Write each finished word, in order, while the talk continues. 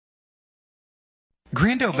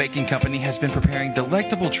Grando Baking Company has been preparing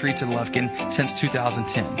delectable treats in Lufkin since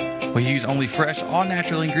 2010. We use only fresh,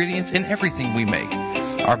 all-natural ingredients in everything we make.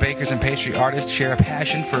 Our bakers and pastry artists share a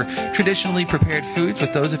passion for traditionally prepared foods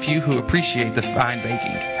with those of you who appreciate the fine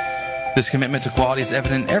baking. This commitment to quality is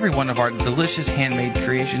evident in every one of our delicious handmade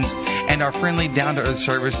creations, and our friendly, down-to-earth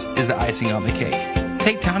service is the icing on the cake.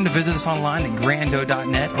 Take time to visit us online at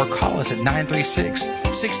grando.net or call us at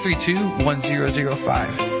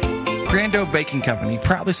 936-632-1005. Grando Baking Company,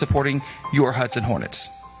 proudly supporting your Hudson Hornets.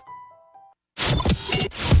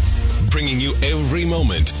 Bringing you every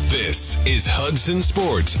moment, this is Hudson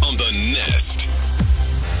Sports on the Nest.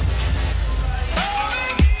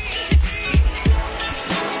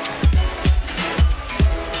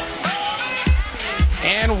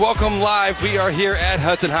 And welcome live. We are here at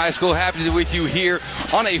Hudson High School. Happy to be with you here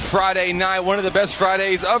on a Friday night, one of the best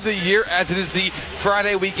Fridays of the year, as it is the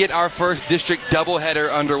Friday we get our first district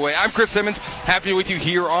doubleheader underway. I'm Chris Simmons, happy to be with you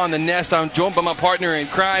here on the Nest. I'm joined by my partner in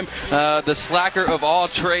crime, the slacker of all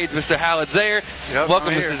trades, Mr. Halid Zaire. Yep,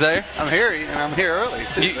 welcome, Mr. Zaire. I'm here, and I'm here early,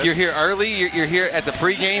 too. You're here early. You're here at the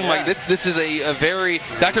pregame. Yeah. Like this is a very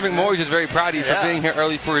Dr. McMorris is very proud of you for being here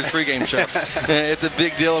early for his pregame show. It's a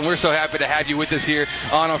big deal, and we're so happy to have you with us here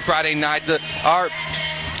on a Friday night.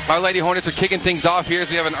 Our Lady Hornets are kicking things off here, so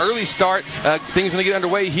we have an early start. Things are going to get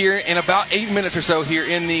underway here in about 8 minutes or so here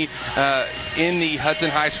in the Hudson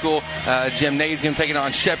High School gymnasium, taking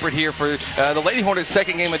on Shepherd here for the Lady Hornets'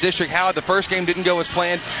 second game of district. How the first game didn't go as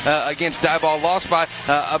planned against Diboll, lost by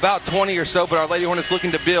about 20 or so, but our Lady Hornets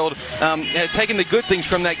looking to build, taking the good things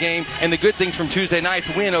from that game and the good things from Tuesday night's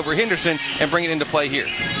win over Henderson and bringing it into play here.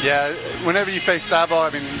 Yeah, whenever you face Diboll,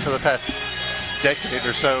 I mean, for the past decade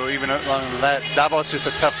or so, even longer than that, Diboll is just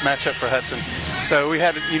a tough matchup for Hudson. So we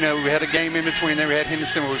had a game in between there. We had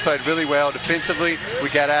Henderson where we played really well defensively. We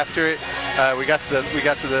got after it. We got to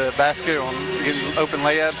the basket on getting open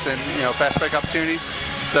layups and fast break opportunities.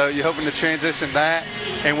 So you're hoping to transition that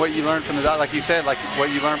and what you learned from like you said, what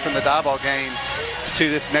you learned from the Diboll game to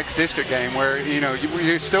this next district game, where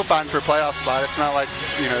you're still fighting for a playoff spot. It's not like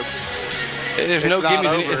There's no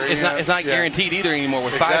gimme. It's not guaranteed either anymore.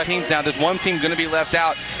 With five teams now, there's one team going to be left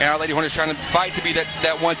out, and our Lady Hornets trying to fight to be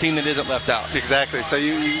that one team that isn't left out. Exactly. So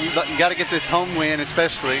you got to get this home win,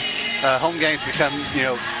 especially. Home games become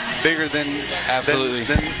bigger than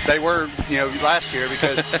they were last year,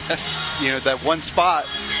 because that one spot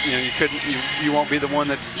you won't be the one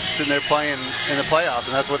that's sitting there playing in the playoffs,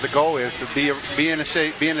 and that's what the goal is, to be in a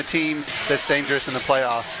team that's dangerous in the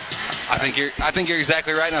playoffs. I think you're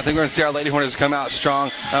exactly right, and I think we're going to see our Lady Hornets come out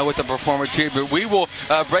strong with the performance here. But we will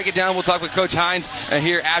break it down. We'll talk with Coach Hines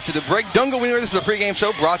here after the break. Don't go anywhere. This is a pregame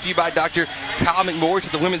show brought to you by Dr. Kyle McMorris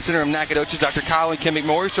at the Women's Center of Nacogdoches. Dr. Kyle and Kim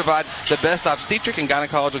McMorris provide the best obstetric and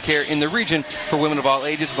gynecological care in the region for women of all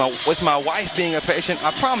ages. With my wife being a patient,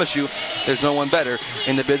 I promise you there's no one better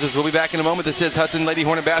in the business. We'll be back in a moment. This is Hudson Lady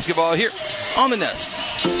Hornet basketball here on the Nest.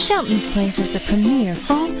 Shelton's Place is the premier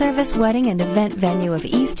full-service wedding and event venue of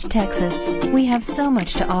East Texas. We have so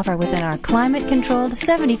much to offer within our climate-controlled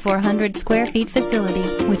 7,400 square feet facility,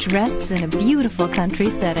 which rests in a beautiful country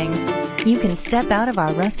setting. You can step out of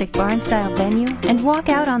our rustic barn-style venue and walk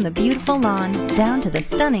out on the beautiful lawn, down to the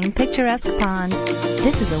stunning picturesque pond.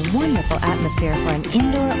 This is a wonderful atmosphere for an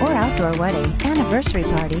indoor or outdoor wedding, anniversary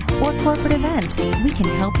party, or corporate event. We can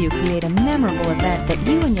help you create a memorable event that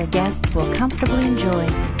you and your guests will comfortably enjoy.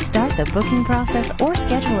 Start the booking process or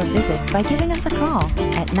schedule a visit by giving us a call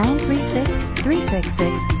at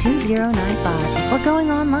 936-366-2095 or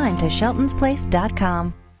going online to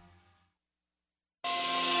sheltonsplace.com.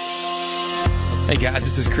 Hey guys,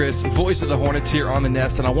 this is Chris, voice of the Hornets here on the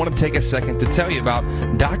Nest, and I want to take a second to tell you about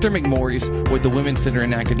Dr. McMorris with the Women's Center in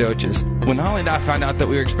Nacogdoches. When Holly and I found out that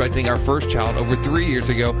we were expecting our first child over 3 years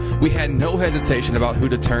ago, we had no hesitation about who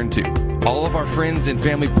to turn to. All of our friends and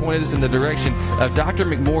family pointed us in the direction of Dr.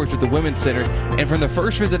 McMorris with the Women's Center, and from the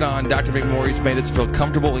first visit on, Dr. McMorris made us feel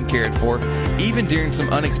comfortable and cared for, even during some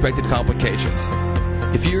unexpected complications.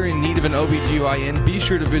 If you're in need of an OBGYN, be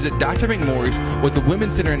sure to visit Dr. McMorris with the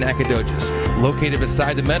Women's Center in Nacogdoches. Located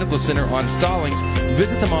beside the Medical Center on Stallings,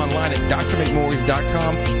 visit them online at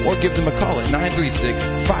drmcmorris.com or give them a call at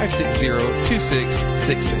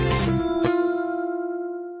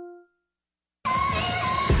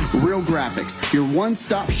 936-560-2666. Real Graphics, your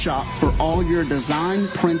one-stop shop for all your design,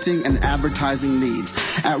 printing, and advertising needs.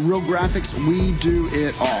 At Real Graphics, we do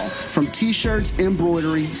it all. From t-shirts,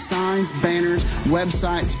 embroidery, signs, banners,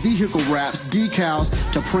 websites, vehicle wraps, decals,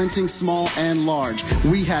 to printing small and large.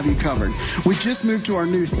 We have you covered. We just moved to our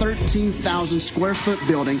new 13,000 square foot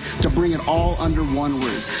building to bring it all under one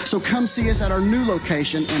roof. So come see us at our new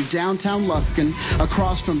location in downtown Lufkin,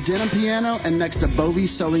 across from Denim Piano and next to Bovie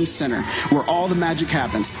Sewing Center, where all the magic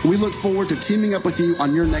happens. We look forward to teaming up with you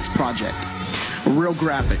on your next project. Real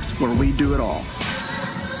Graphics, where we do it all.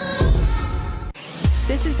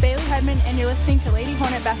 This is Bailey Hedman, and you're listening to Lady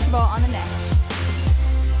Hornet Basketball on the Nest.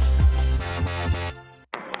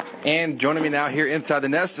 And joining me now here inside the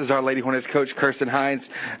Nest is our Lady Hornets coach, Kirsten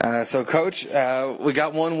Hines. So, Coach, we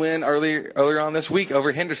got one win earlier on this week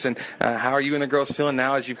over Henderson. How are you and the girls feeling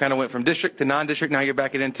now as you kind of went from district to non-district? Now you're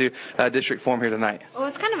back into district form here tonight. Well,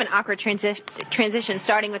 it's kind of an awkward transition,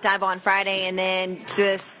 starting with Dive on Friday and then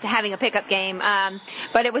just having a pickup game.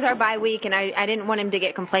 But it was our bye week, and I didn't want him to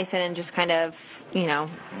get complacent and just kind of,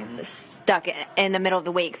 stuck in the middle of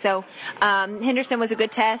the week. So Henderson was a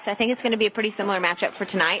good test. I think it's going to be a pretty similar matchup for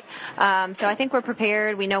tonight. So I think we're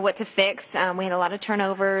prepared. We know what to fix. We had a lot of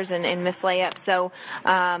turnovers and missed layups. So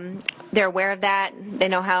they're aware of that. They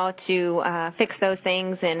know how to fix those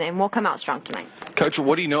things, and we'll come out strong tonight. Coach,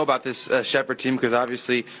 what do you know about this Shepherd team? Because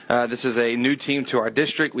obviously this is a new team to our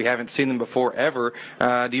district. We haven't seen them before ever.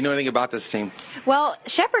 Do you know anything about this team? Well,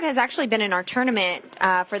 Shepherd has actually been in our tournament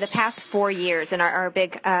for the past 4 years in our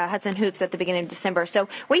big Hudson Hoops at the beginning of December. So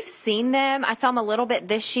we've seen them. I saw them a little bit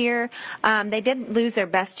this year. They did lose their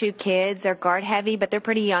best two kids. They're guard heavy, but they're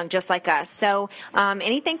pretty young, just like us. So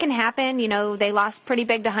anything can happen. They lost pretty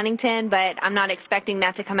big to Huntington, but I'm not expecting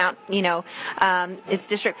that to come out. It's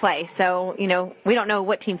district play. So, we don't know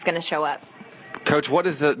what team's going to show up. Coach, what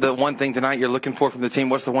is the one thing tonight you're looking for from the team?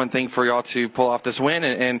 What's the one thing for y'all to pull off this win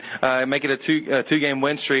and make it a two-game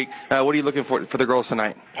win streak? What are you looking for the girls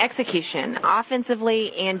tonight? Execution,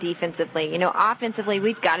 offensively and defensively. Offensively,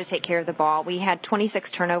 we've got to take care of the ball. We had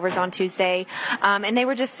 26 turnovers on Tuesday, and they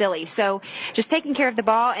were just silly. So just taking care of the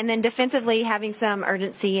ball, and then defensively having some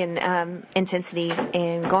urgency and intensity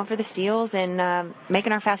and going for the steals and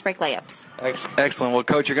making our fast break layups. Excellent. Well,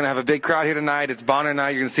 Coach, you're going to have a big crowd here tonight. It's Bonner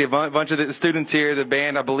night. You're going to see a bunch of the students here. The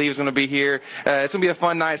band, I believe, is going to be here. It's going to be a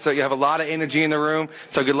fun night, so you have a lot of energy in the room.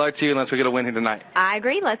 So good luck to you, and let's go get a win here tonight. I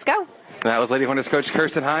agree. Let's go. That was Lady Hornets coach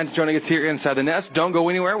Kirsten Hines joining us here inside the Nest. Don't go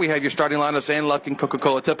anywhere. We have your starting lineups and Lufkin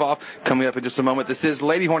Coca-Cola tip-off coming up in just a moment. This is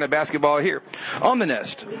Lady Hornet basketball here on the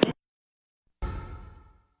Nest.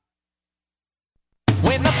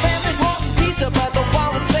 When the family's wanting pizza, but the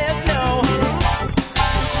wallet says no.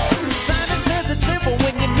 Simon says it's simple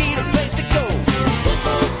when you need a place to go.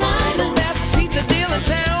 Simple Simon. The best pizza deal in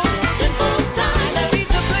town. Simple Simon.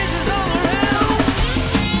 Pizza places all around.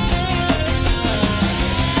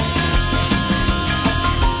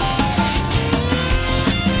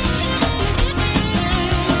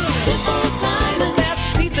 Simple Simon. The best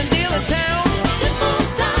pizza deal in town. Simple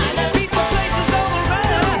Simon. Pizza places all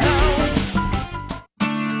around.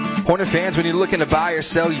 Hornet fans, when you're looking to buy or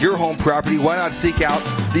sell your home property, why not seek out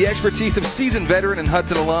the expertise of seasoned veteran and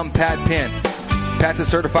Hudson alum Pat Penn. Pat's a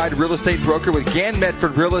certified real estate broker with Gann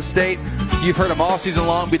Medford Real Estate. You've heard him all season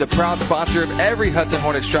long be the proud sponsor of every Hudson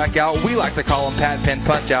Hornet strikeout. We like to call them Pat Penn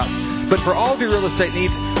punch-outs. But for all of your real estate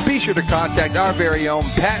needs, be sure to contact our very own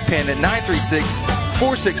Pat Penn at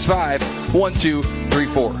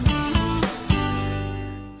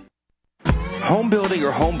 936-465-1234. Home building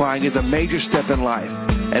or home buying is a major step in life.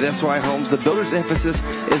 At SY Homes, the builder's emphasis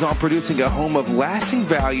is on producing a home of lasting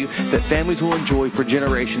value that families will enjoy for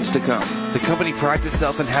generations to come. The company prides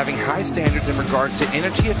itself in having high standards in regards to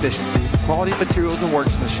energy efficiency, quality materials and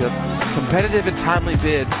workmanship, competitive and timely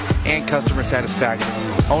bids, and customer satisfaction.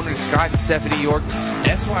 Owners Scott and Stephanie York,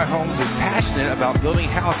 SY Homes is passionate about building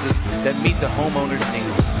houses that meet the homeowner's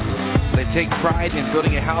needs. They take pride in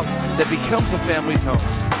building a house that becomes a family's home.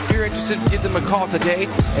 If you're interested, give them a call today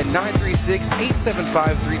at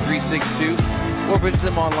 936-875-3362 or visit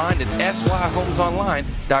them online at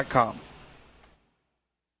syhomesonline.com.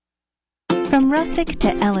 From rustic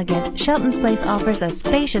to elegant, Shelton's Place offers a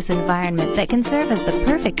spacious environment that can serve as the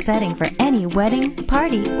perfect setting for any wedding,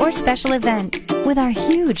 party, or special event. With our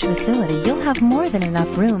huge facility, you'll have more than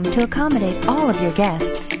enough room to accommodate all of your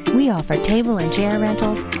guests. We offer table and chair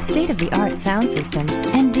rentals, state-of-the-art sound systems,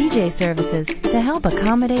 and DJ services to help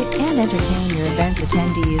accommodate and entertain your event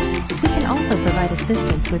attendees. We can also provide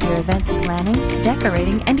assistance with your event's planning,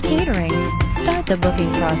 decorating, and catering. Start the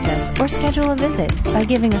booking process or schedule a visit by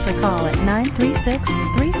giving us a call at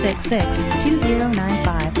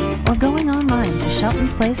 936-366-2095 or going online to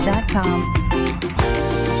sheltonsplace.com.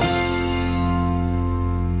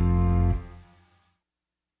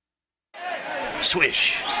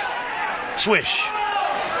 Swish. Swish.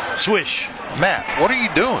 Swish. Matt, what are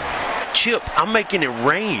you doing? Chip, I'm making it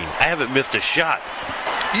rain. I haven't missed a shot.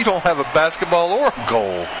 You don't have a basketball or a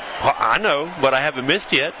goal. Well, I know, but I haven't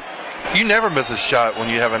missed yet. You never miss a shot when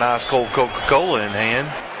you have an ice-cold Coca-Cola in hand.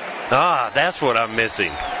 Ah, that's what I'm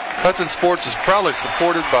missing. Hudson Sports is proudly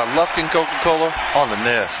supported by Lufkin Coca-Cola on the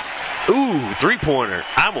Nest. Ooh, three-pointer.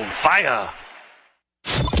 I'm on fire.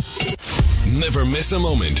 Never miss a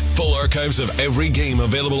moment. Full archives of every game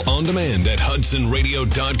available on demand at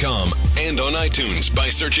HudsonRadio.com and on iTunes by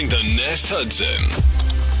searching the Nest Hudson.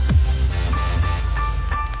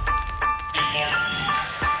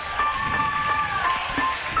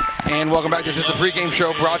 And welcome back. This is the pregame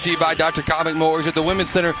show brought to you by Dr. Kyle McMorris at the Women's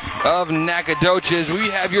Center of Nacogdoches. We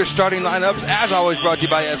have your starting lineups, as always, brought to you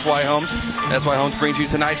by SY Homes. SY Homes brings you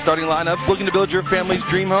tonight's starting lineups. Looking to build your family's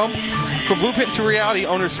dream home? From blueprint to reality,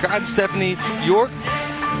 owners Scott and Stephanie York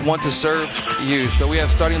want to serve you. So we have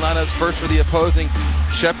starting lineups first for the opposing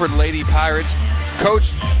Shepherd Lady Pirates,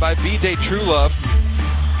 coached by B.J. Truelove.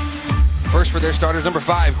 First for their starters, number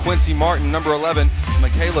 5, Quincy Martin. Number 11,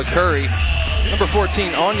 Michaela Curry. Number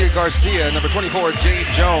 14, Anya Garcia. Number 24, Jade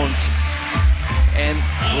Jones. And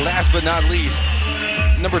last but not least,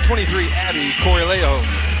 number 23, Abby Correleo.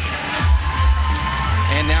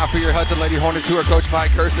 And now for your Hudson Lady Hornets, who are coached by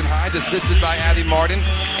Kirsten Hyde, assisted by Abby Martin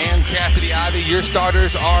and Cassidy Ivy. Your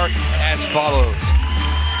starters are as follows.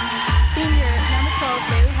 Senior, number 12,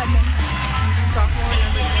 Bailey Hudman. Sophomore,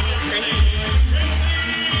 number 20,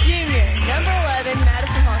 Junior, number 11,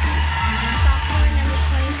 Madison Hawkins. Sophomore, number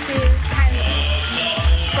 22,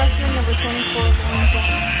 Kylie. Freshman, number 24, Lauren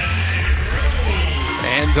Brown.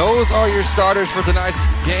 And those are your starters for tonight's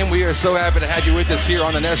game. We are so happy to have you with us here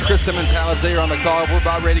on the Nest. Chris Simmons, Howard Zayer on the call. We're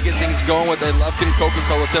about ready to get things going with a Lufkin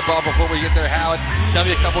Coca-Cola tip-off. Before we get there, Howard, tell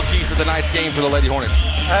me a couple keys for tonight's game for the Lady Hornets.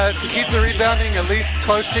 Keep the rebounding at least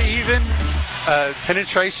close to even.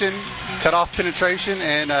 Penetration, cut off penetration,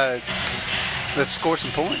 and let's score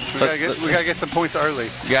some points. We gotta get some points early.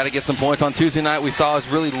 You got to get some points. On Tuesday night, we saw us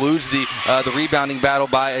really lose the rebounding battle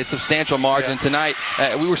by a substantial margin. Yeah. Tonight,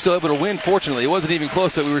 we were still able to win. Fortunately, it wasn't even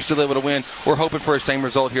close, but we were still able to win. We're hoping for the same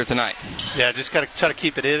result here tonight. Yeah, just gotta try to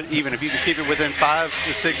keep it even. If you can keep it within 5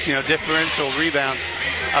 to 6, differential rebounds,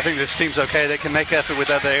 I think this team's okay. They can make up it with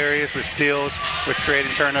other areas, with steals, with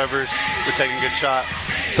creating turnovers, with taking good shots.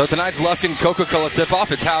 So tonight's Lufkin Coca-Cola tip-off.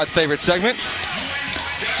 It's Howard's favorite segment.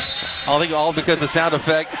 I think all because of the sound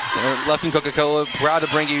effect. Lufkin Coca-Cola, proud to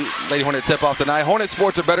bring you Lady Hornet tip-off tonight. Hornet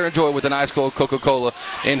sports are better enjoyed with an ice-cold Coca-Cola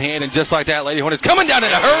in hand. And just like that, Lady Hornets coming down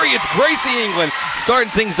in a hurry. It's Gracie England starting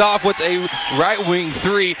things off with a right wing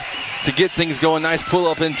 3 to get things going. Nice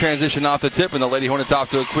pull-up in transition off the tip, and the Lady Hornets off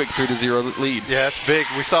to a quick 3-0 lead. Yeah, that's big.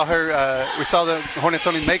 We saw the Hornets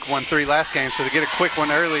only make 1 3 last game, so to get a quick one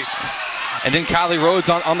early. And then Kylie Rhodes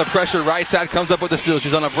on the pressure right side comes up with the steal.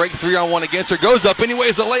 She's on a break 3-on-1 against her. Goes up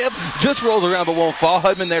anyways. The layup just rolls around but won't fall.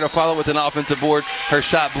 Hudman there to follow with an offensive board. Her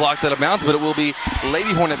shot blocked out of bounds, but it will be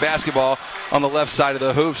Lady Hornet basketball on the left side of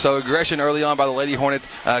the hoop. So aggression early on by the Lady Hornets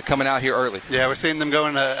coming out here early. Yeah, we're seeing them go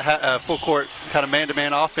in a full court kind of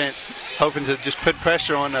man-to-man offense, hoping to just put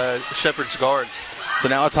pressure on Shepherd's guards. So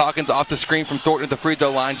now it's Hawkins off the screen from Thornton at the free throw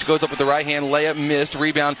line. She goes up with the right hand layup, missed.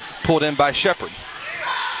 Rebound pulled in by Shepherd.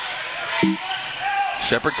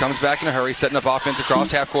 Shepherd comes back in a hurry, setting up offense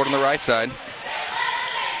across half court on the right side.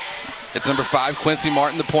 It's number 5, Quincy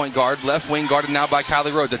Martin, the point guard. Left wing guarded now by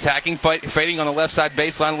Kylie Rhodes. Attacking, fading on the left side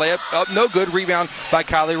baseline. Layup up, no good. Rebound by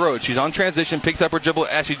Kylie Rhodes. She's on transition, picks up her dribble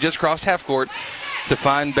as she just crossed half court to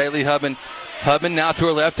find Bailey Hubman. Hubman now to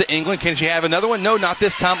her left to England. Can she have another one? No, not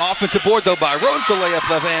this time. Offensive board, though, by Rhodes. The layup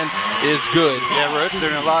left hand is good. Yeah, Rhodes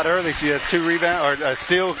doing a lot early. She has 2 rebounds, or a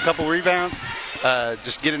steal, a couple rebounds.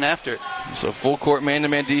 Just getting after it. So full court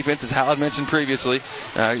man-to-man defense, as Howard mentioned previously,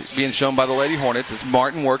 being shown by the Lady Hornets. It's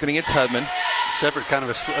Martin working against Hudman. Shepherd kind of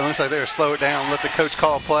it looks like they're slow it down, let the coach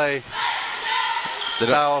call play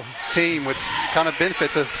style team, which kind of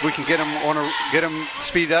benefits us. We can get them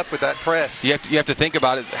speed up with that press. You have to think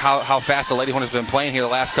about it, how fast the Lady Hornets have been playing here the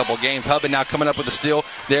last couple of games. Hubman now coming up with a steal.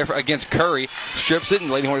 there against Curry. Strips it, and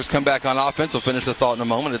Lady Hornets come back on offense. We'll finish the thought in a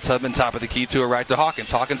moment. It's Hubman top of the key to a right to Hawkins.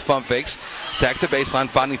 Hawkins pump fakes, attacks the baseline,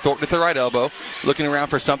 finding Thornton at the right elbow. Looking around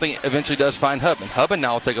for something, eventually does find Hubman. Hubman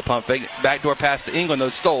now will take a pump fake. Backdoor pass to England, though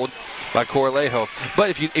stole by Corlejo. But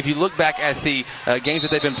if you look back at the games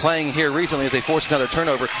that they've been playing here recently as they force another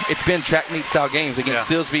turnover, it's been track meet style games against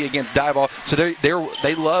Silsbee, against Diboll. So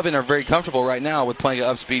they love and are very comfortable right now with playing an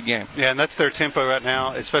up-speed game. Yeah, and that's their tempo right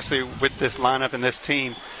now, especially with this lineup and this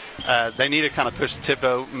team. They need to kind of push the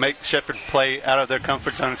tempo, make Shepherd play out of their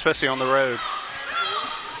comfort zone, especially on the road.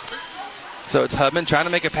 So it's Hubman trying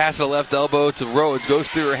to make a pass at the left elbow to Rhodes. Goes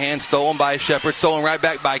through her hand, stolen by Shepherd, stolen right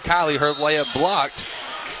back by Kylie. Her layup blocked.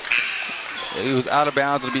 It was out of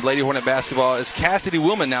bounds. It'll be Lady Hornet basketball as Cassidy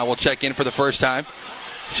Willman now will check in for the first time.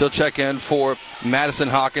 She'll check in for Madison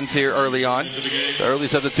Hawkins here early on. The early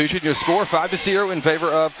substitution. Your score 5-0 in favor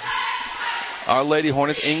of our Lady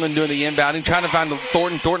Hornets. England doing the inbounding, trying to find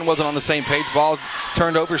Thornton. Thornton wasn't on the same page. Ball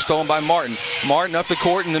turned over, stolen by Martin. Martin up the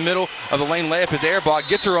court in the middle of the lane layup. His air ball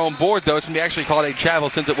gets her on board, though. It's going to be actually called a travel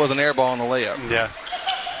since it was an air ball on the layup. Yeah.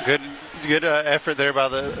 Good effort there by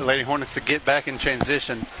the Lady Hornets to get back in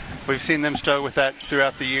transition. We've seen them struggle with that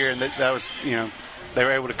throughout the year, and that was, they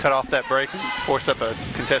were able to cut off that break and force up a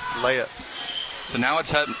contested layup. So now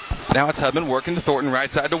it's Hubman working to Thornton,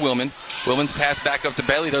 right side to Willman. Willman's pass back up to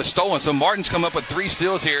Bailey, though stolen. So Martin's come up with 3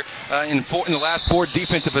 steals here in the last 4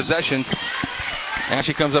 defensive possessions. And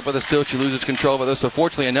she comes up with a steal. She loses control of this. So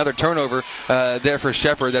fortunately, another turnover there for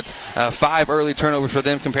Shepherd. That's 5 early turnovers for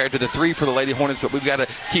them compared to the 3 for the Lady Hornets. But we've got to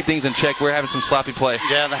keep things in check. We're having some sloppy play.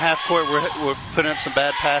 Yeah, in the half court, we're putting up some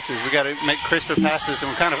bad passes. We got to make crisper passes,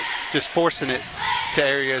 and we're kind of just forcing it to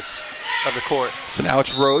areas of the court. So now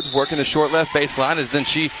it's Rhodes working the short left baseline as then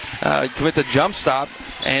she commits a jump stop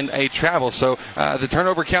and a travel. So the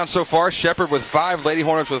turnover count so far, Shepherd with 5, Lady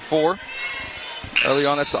Hornets with 4. Early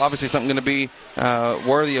on, that's obviously something going to be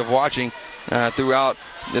worthy of watching throughout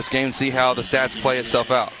this game, see how the stats play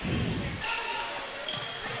itself out.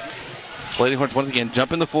 So Lady Hornets once again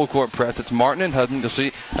jump in the full court press. It's Martin and Hubman. You'll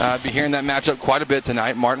see, be hearing that matchup quite a bit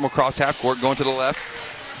tonight. Martin will cross half court, going to the left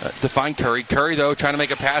to find Curry. Curry, though, trying to make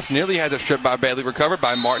a pass. Nearly has it stripped by Bailey. Recovered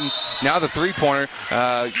by Martin. Now the three-pointer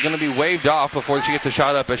going to be waved off before she gets the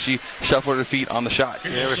shot up as she shuffled her feet on the shot.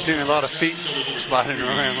 Yeah, we're seeing a lot of feet sliding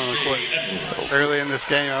around on the court early in this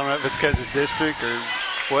game. I don't know if it's because it's district or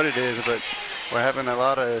what it is, but we're having a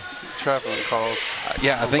lot of traveling calls.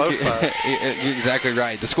 I think you're exactly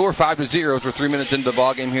right. The score 5-0 as we're 3 minutes into the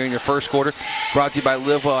ball game here in your first quarter. Brought to you by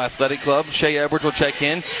Livewell Athletic Club. Shea Edwards will check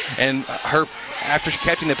in, and her, after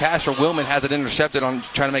catching the pass from Willman, has it intercepted on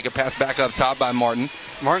trying to make a pass back up top by Martin.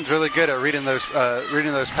 Martin's really good at reading those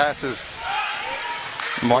passes.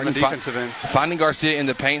 Martin on the defensive end. Finding Garcia in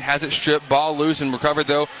the paint, has it stripped, ball loose, and recovered,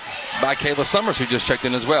 though, by Kayla Summers, who just checked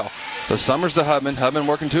in as well. So Summers to Hubman. Hubman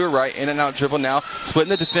working to her right, in and out dribble now. Splitting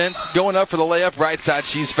the defense, going up for the layup, right side.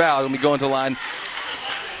 She's fouled. And we go into the line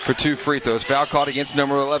for 2 free throws. Foul called against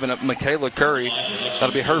number 11, Michaela Curry.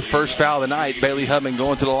 That'll be her first foul of the night. Bailey Hubman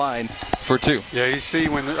going to the line for 2. Yeah, you see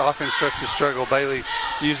when the offense starts to struggle, Bailey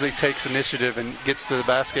usually takes initiative and gets to the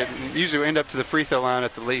basket, and usually end up to the free throw line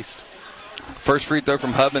at the least. First free throw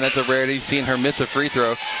from Hubman. That's a rarity, seeing her miss a free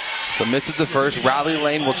throw. So misses the first. Riley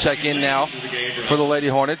Lane will check in now for the Lady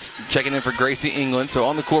Hornets. Checking in for Gracie England. So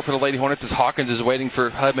on the court for the Lady Hornets is Hawkins, is waiting for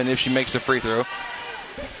Hubman if she makes a free throw.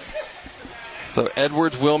 So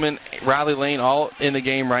Edwards, Willman, Riley Lane all in the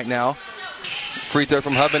game right now. Free throw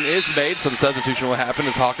from Hubman is made, so the substitution will happen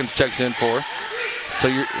as Hawkins checks in for.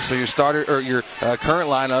 So your starter or your current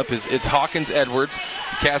lineup is it's Hawkins, Edwards,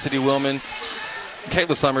 Cassidy Willman,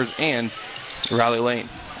 Kayla Summers, and Riley Lane.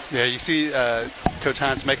 Yeah, you see Coach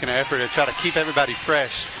Hines making an effort to try to keep everybody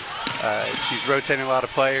fresh. She's rotating a lot of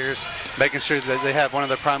players, making sure that they have one of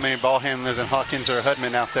their primary ball handlers and Hawkins or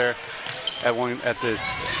Hubman out there at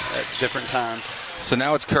different times. So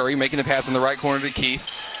now it's Curry making the pass in the right corner to Keith.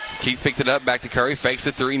 Keith picks it up, back to Curry, fakes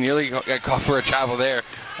the 3, nearly got caught for a travel there.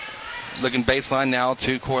 Looking baseline now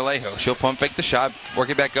to Corlejo. She'll pump fake the shot, work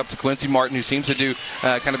it back up to Quincy Martin, who seems to do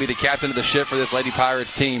kind of be the captain of the ship for this Lady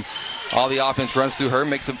Pirates team. All the offense runs through her,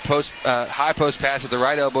 makes a high post pass with the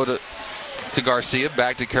right elbow to Garcia,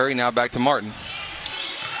 back to Curry, now back to Martin.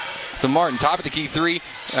 So Martin, top of the key 3.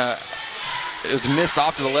 It was missed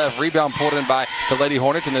off to the left. Rebound pulled in by the Lady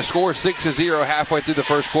Hornets, and the score is 6-0 halfway through the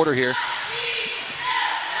first quarter here.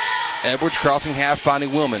 Edwards crossing half,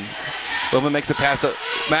 finding Willman. Willman makes a pass to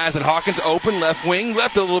Madison Hawkins, open left wing,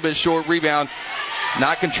 left a little bit short. Rebound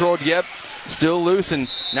not controlled yet, still loose, and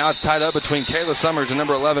now it's tied up between Kayla Summers and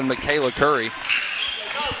number 11, Michaela Curry.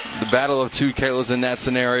 The battle of 2 Kaylas in that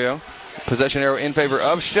scenario. Possession arrow in favor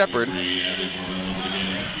of Shepherd.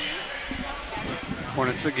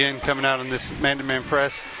 Hornets again coming out on this man-to-man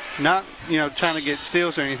press. Not, trying to get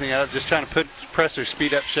steals or anything out, just trying to press or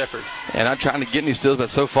speed up Shepherd. And not trying to get any steals, but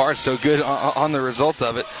so far so good on the result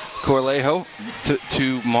of it. Corlejo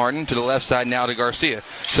to Martin, to the left side now to Garcia.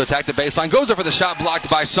 To attack the baseline, goes over the shot, blocked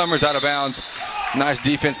by Summers, out of bounds. Nice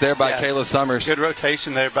defense there by Kayla Summers. Good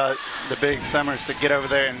rotation there by the big Summers to get over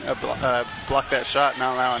there and block that shot,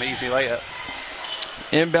 not allow an easy layup.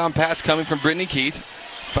 Inbound pass coming from Brittany Keith.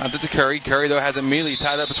 Finds it to Curry. Curry, though, has immediately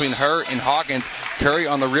tied up between her and Hawkins. Curry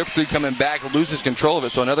on the rip three coming back, loses control of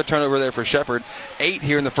it. So another turnover there for Shepherd. 8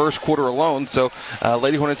 here in the first quarter alone. So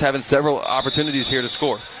Lady Hornets having several opportunities here to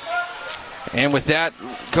score. And with that,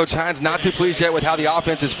 Coach Hines not too pleased yet with how the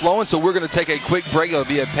offense is flowing. So we're going to take a quick break. It'll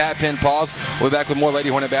be a Pat Penn pause. We'll be back with more Lady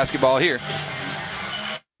Hornet basketball here.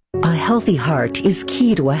 A healthy heart is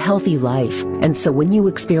key to a healthy life. And so when you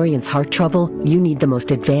experience heart trouble, you need the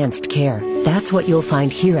most advanced care. That's what you'll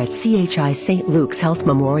find here at CHI St. Luke's Health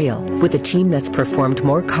Memorial, with a team that's performed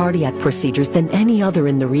more cardiac procedures than any other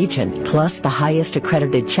in the region, plus the highest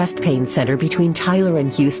accredited chest pain center between Tyler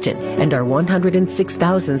and Houston, and our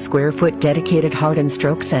 106,000 square foot dedicated heart and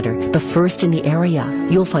stroke center, the first in the area.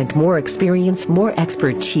 You'll find more experience, more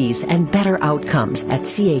expertise, and better outcomes at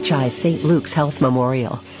CHI St. Luke's Health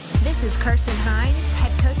Memorial. This is Carson Hines,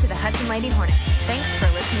 head coach of the Hudson Lady Hornets. Thanks for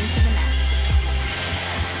listening to The Nest.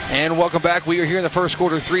 And welcome back. We are here in the first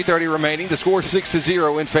quarter, 3:30 remaining. The score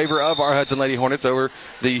 6-0 in favor of our Hudson Lady Hornets over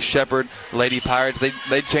the Shepherd Lady Pirates.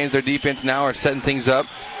 They changed their defense now, are setting things up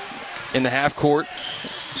in the half court.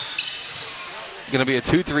 Going to be a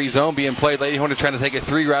 2-3 zone being played. Lady Hornets trying to take a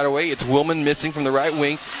 3 right away. It's Willman missing from the right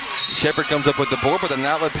wing. Shepherd comes up with the board, but an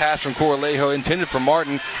outlet pass from Corlejo intended for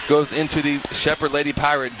Martin goes into the Shepherd Lady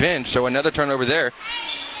Pirate bench. So another turnover there.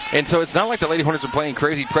 And so it's not like the Lady Hornets are playing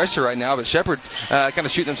crazy pressure right now, but Shepherd's kind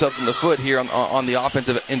of shooting themselves in the foot here on the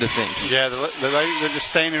offensive end of things. Yeah, they're just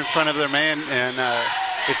staying in front of their man, and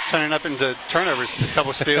it's turning up into turnovers, a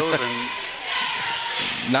couple steals, and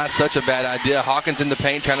not such a bad idea. Hawkins in the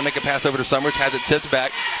paint trying to make a pass over to Summers, has it tipped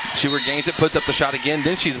back. She regains it, puts up the shot again,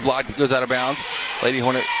 then she's blocked, it goes out of bounds. Lady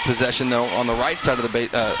Hornet possession, though, on the right side of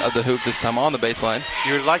the hoop this time on the baseline.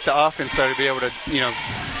 You would like the offense, though, to be able to,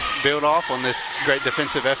 build off on this great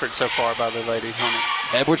defensive effort so far by the Lady Hornets.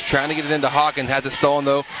 Edwards trying to get it into Hawkins, has it stolen,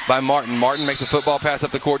 though, by Martin. Martin makes a football pass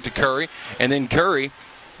up the court to Curry, and then Curry,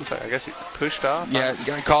 I guess he pushed off. Yeah,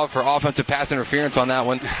 got called for offensive pass interference on that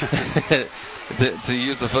one. to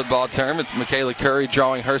use the football term, it's Michaela Curry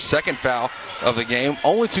drawing her second foul of the game.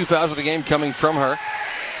 Only 2 fouls of the game coming from her.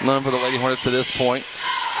 None for the Lady Hornets to this point.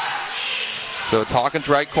 So it's Hawkins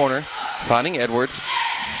right corner, finding Edwards.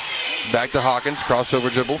 Back to Hawkins,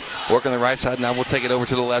 crossover dribble, working the right side. Now we'll take it over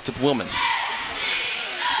to the left with Willman.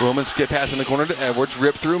 Willman skip pass in the corner to Edwards,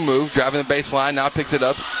 rip through move, driving the baseline, now picks it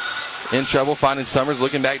up. In trouble, finding Summers,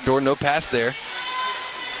 looking back door, no pass there.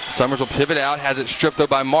 Summers will pivot out, has it stripped up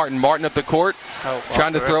by Martin. Martin up the court,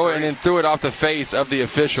 trying to throw it, and then threw it off the face of the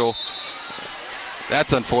official.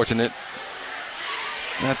 That's unfortunate.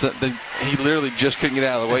 He literally just couldn't get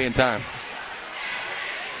out of the way in time.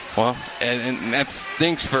 Well, and that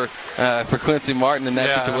stinks for Quincy Martin in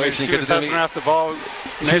that situation. She was hustling off the ball.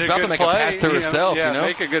 She was about to make a pass to herself,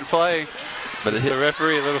 make a good play. But the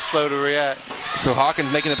referee a little slow to react. So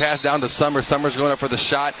Hawkins making the pass down to Summers. Summers going up for the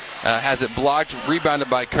shot. Has it blocked, rebounded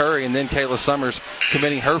by Curry, and then Kayla Summers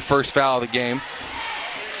committing her first foul of the game.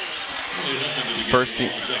 First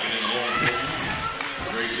team.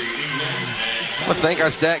 I think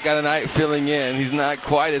our stat guy tonight filling in. He's not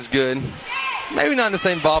quite as good. Maybe not in the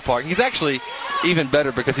same ballpark. He's actually even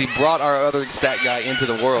better because he brought our other stat guy into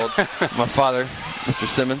the world. My father, Mr.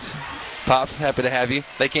 Simmons. Pops, happy to have you.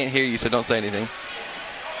 They can't hear you, so don't say anything.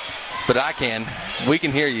 But I can. We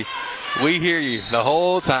can hear you. We hear you the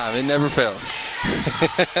whole time. It never fails.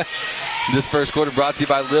 This first quarter brought to you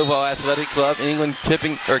by Livewell Athletic Club. England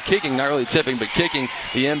kicking, not really tipping, but kicking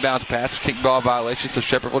the inbounds pass, kickball violation. So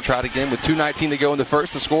Shepherd will try it again with 2:19 to go in the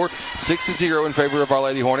first. The score 6-0 in favor of our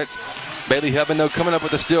Lady Hornets. Bailey Hubman, though, coming up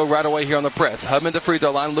with a steal right away here on the press. Hubman the free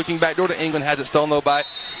throw line, looking back door to England, has it stolen, though, by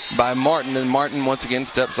Martin. And Martin, once again,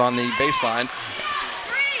 steps on the baseline.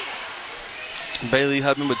 Bailey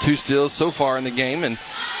Hubman with 2 steals so far in the game, and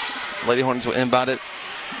Lady Hornets will inbound it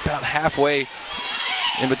about halfway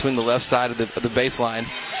in between the left side of the baseline.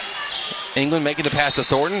 England making the pass to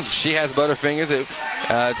Thornton. She has butterfingers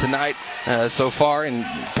tonight so far, and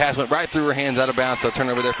pass went right through her hands out of bounds. So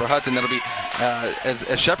turnover there for Hudson. That'll be as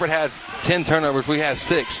Shepherd has 10 turnovers, we have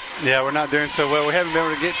 6. Yeah, we're not doing so well. We haven't been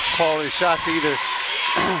able to get quality shots either.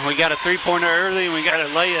 We got a 3-pointer early, and we got a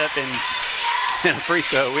layup and a free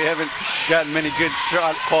throw. We haven't gotten many good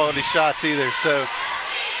quality shots either. So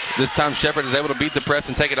This time Shepard is able to beat the press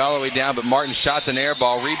and take it all the way down, but Martin shots an air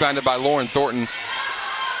ball, rebounded by Lauren Thornton.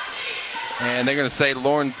 And they're going to say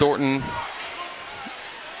Lauren Thornton.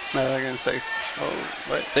 No, they're going to say,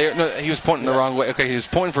 wait. No, he was pointing the wrong way. Okay, he was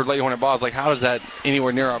pointing for Lady Hornet ball. I was like, how is that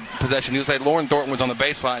anywhere near our possession? He was saying Lauren Thornton was on the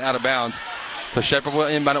baseline, out of bounds. So Shepard will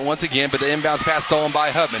inbound it once again, but the inbounds pass stolen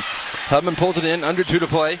by Hubman. Hubman pulls it in, under 2 to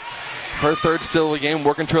play. Her third steal of the game,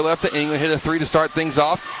 working to her left to England. Hit a 3 to start things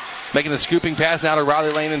off. Making a scooping pass now to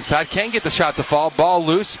Riley Lane inside. Can't get the shot to fall. Ball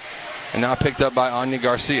loose. And now picked up by Anya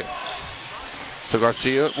Garcia. So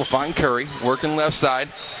Garcia will find Curry, working left side.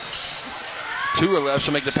 To her left,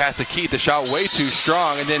 she'll make the pass to Keith. The shot way too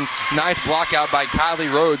strong. And then nice block out by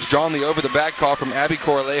Kylie Rhodes, drawing the over-the-back call from Abby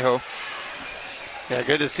Coralejo. Yeah,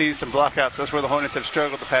 good to see some blockouts. That's where the Hornets have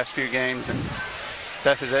struggled the past few games. And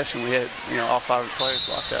that possession, we had all 5 players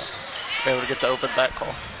blocked out. Able to get the over-the-back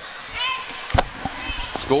call.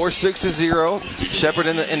 Score 6-0. Shepard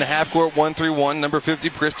in the half court, 1-3-1. Number 50,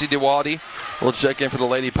 Christy DeWaldy will check in for the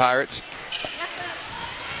Lady Pirates.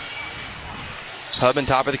 Hubman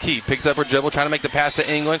top of the key, picks up her dribble, trying to make the pass to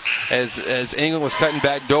England. As England was cutting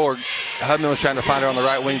back door, Hubman was trying to find her on the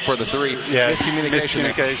right wing for the 3. Yeah,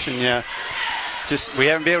 miscommunication. Yeah. Just we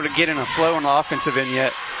haven't been able to get in a flow on the offensive end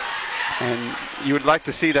yet. And you would like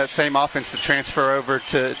to see that same offense to transfer over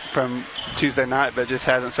from Tuesday night, but it just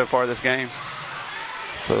hasn't so far this game.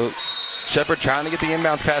 So Shepard trying to get the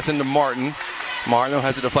inbounds pass into Martin. Martin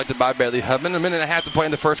has it deflected by Bailey Hubman. 1.5 minutes to play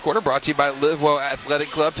in the first quarter. Brought to you by Livewell Athletic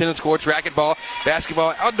Club. Tennis courts, racquetball,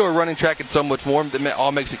 basketball, outdoor running track, and so much more. That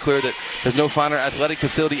all makes it clear that there's no finer athletic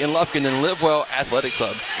facility in Lufkin than Livewell Athletic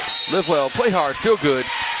Club. Livewell, play hard, feel good.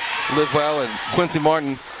 Livewell, and Quincy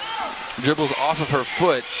Martin dribbles off of her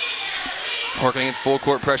foot. Working against full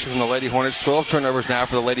court pressure from the Lady Hornets. 12 turnovers now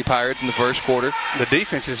for the Lady Pirates in the first quarter. The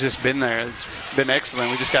defense has just been there. It's been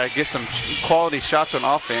excellent. We just got to get some quality shots on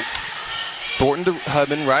offense. Thornton to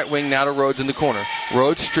Hubman, right wing now to Rhodes in the corner.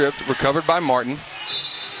 Rhodes stripped, recovered by Martin.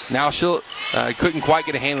 Now she'll couldn't quite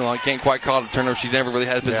get a handle on it, can't quite call it a turnover. She never really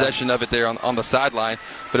had possession of it there on the sideline,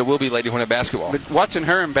 but it will be Lady Hornet basketball. But watching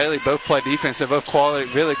her and Bailey both play defense, they're both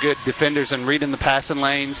quality, really good defenders and reading the passing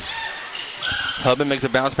lanes. Hubman makes a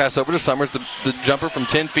bounce pass over to Summers. The jumper from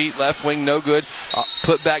 10 feet, left wing, no good.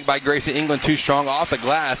 Put back by Gracie England, too strong off the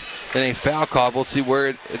glass. Then a foul call. We'll see where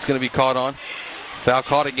it's going to be caught on. Foul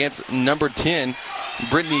caught against number 10,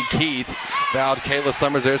 Brittany Keith. Fouled Kayla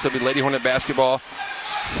Summers there, so it'll be Lady Hornet basketball,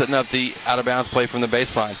 setting up the out-of-bounds play from the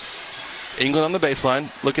baseline. England on the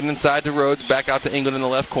baseline, looking inside to Rhodes, back out to England in the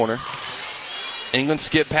left corner. England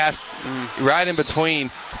skipped past right in between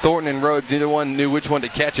Thornton and Rhodes. Neither one knew which one to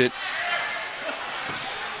catch it.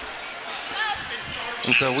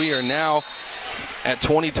 And so we are now at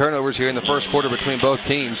 20 turnovers here in the first quarter between both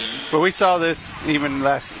teams. But we saw this even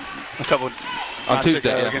a couple on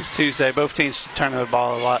Tuesday against Tuesday. Both teams turning the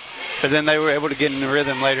ball a lot, but then they were able to get in the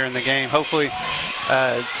rhythm later in the game. Hopefully,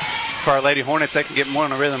 for our Lady Hornets, they can get more in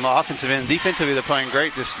the rhythm. The offensive end, defensively, they're playing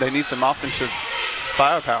great. Just they need some offensive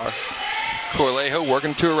firepower. Corlejo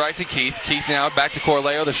working to her right to Keith. Keith now back to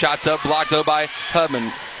Corlejo. The shot's up, blocked though by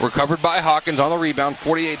Hubman. Recovered by Hawkins on the rebound.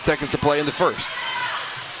 48 seconds to play in the first.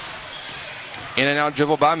 In and out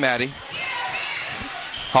dribble by Maddie.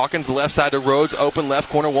 Hawkins left side to Rhodes, open left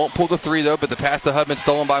corner, won't pull the 3 though, but the pass to Hubman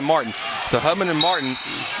stolen by Martin. So Hubman and Martin,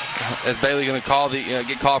 as Bailey going to call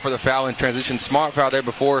get called for the foul in transition. Smart foul there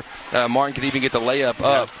before Martin could even get the layup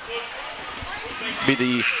up. Be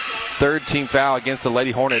the third team foul against the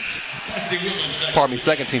Lady Hornets.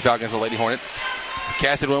 Second team foul against the Lady Hornets.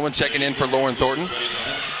 Cassidy Wilman checking in for Lauren Thornton,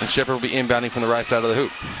 and Shepard will be inbounding from the right side of the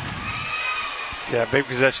hoop. Yeah, big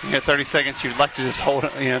possession here. 30 seconds. You'd like to just hold,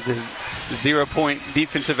 this 0-point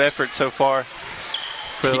defensive effort so far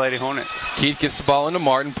for the Lady Hornet. Keith gets the ball into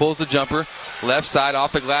Martin, pulls the jumper, left side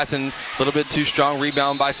off the glass, and a little bit too strong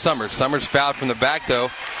rebound by Summers. Summers fouled from the back though.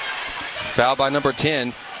 Fouled by number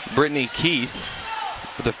 10, Brittany Keith,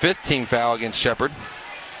 for the 5th team foul against Shepard,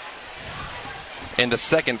 and the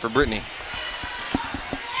 2nd for Brittany.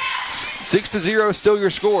 6-0 still your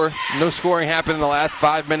score. No scoring happened in the last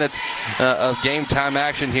 5 minutes of game time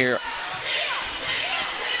action here.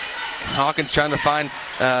 Hawkins trying to find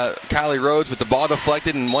Kylie Rhodes with the ball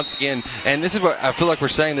deflected, and once again, and this is what I feel like we're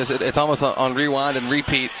saying this, it's almost on rewind and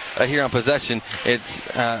repeat here on possession. It's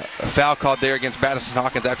a foul called there against Madison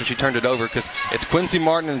Hawkins after she turned it over, because it's Quincy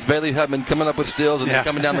Martin and it's Bailey Hubman coming up with steals and then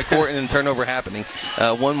coming down the court and then turnover happening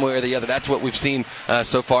one way or the other. That's what we've seen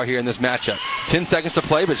so far here in this matchup. 10 seconds to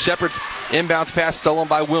play, but Shepard's inbounds pass stolen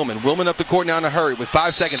by Willman. Willman up the court now in a hurry with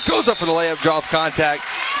 5 seconds. Goes up for the layup, draws contact.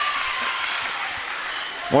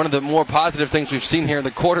 one of the more positive things we've seen here in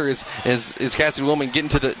the quarter is Cassidy Willman getting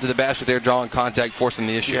to the basket there, drawing contact, forcing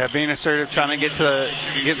the issue. Yeah, being assertive, trying to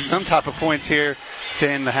get some type of points here to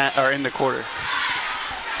end the quarter.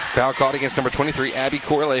 Foul called against number 23, Abby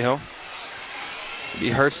Corlejo. Be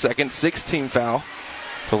her second, 6-team foul.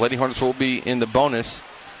 So Lady Hornets will be in the bonus.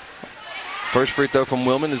 First free throw from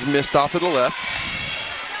Willman is missed off to the left.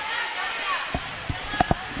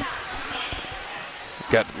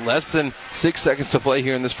 Got less than 6 seconds to play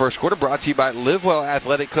here in this first quarter. Brought to you by Live Well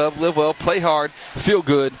Athletic Club. Live well, play hard, feel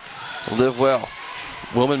good, live well.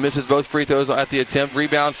 Willman misses both free throws at the attempt.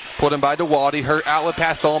 Rebound pulled in by DeWaldy. Her outlet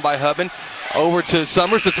pass stolen by Hubman. Over to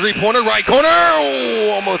Summers, the three-pointer, right corner. Oh,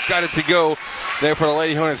 almost got it to go there for the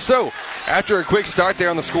Lady Hornets. So, after a quick start there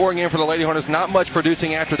on the scoring end for the Lady Hornets, not much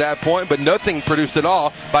producing after that point, but nothing produced at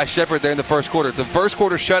all by Shepherd there in the first quarter. It's a first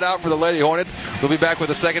quarter shutout for the Lady Hornets. We'll be back with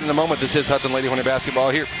a second in a moment. This is Hudson Lady Hornet basketball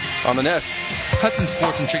here on the Nest. Hudson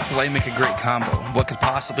Sports and Chick-fil-A make a great combo. What could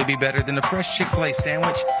possibly be better than a fresh Chick-fil-A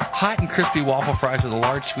sandwich, hot and crispy waffle fries with a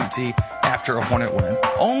large sweet tea after a Hornet win?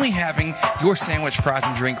 Only having your sandwich, fries,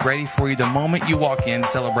 and drink ready for you the moment you walk in,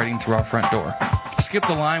 celebrating through our front door. Skip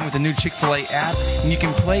the line with the new Chick-fil-A app, and you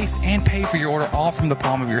can place and pay for your order all from the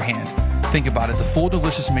palm of your hand. Think about it, the full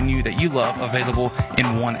delicious menu that you love available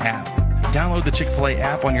in one app. Download the Chick-fil-A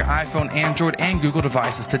app on your iPhone, Android, and Google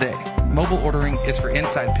devices today. Mobile ordering is for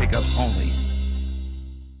inside pickups only.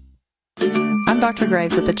 I'm Dr.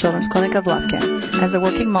 Graves with the Children's Clinic of Lufkin. As a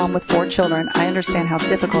working mom with 4 children, I understand how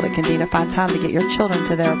difficult it can be to find time to get your children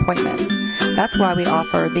to their appointments. That's why we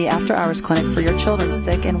offer the after-hours clinic for your children's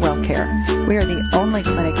sick and well care. We are the only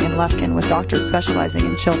clinic in Lufkin with doctors specializing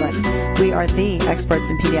in children. We are the experts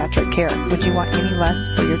in pediatric care. Would you want any less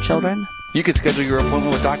for your children? You can schedule your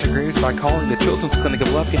appointment with Dr. Graves by calling the Children's Clinic of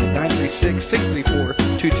Lufkin at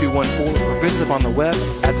 936-634-2214 or visit them on the web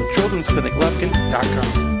at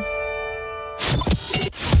thechildren'scliniclufkin.com.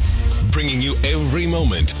 Bringing you every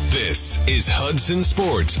moment, this is Hudson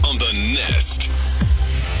Sports on the Nest.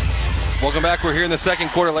 Welcome back. We're here in the second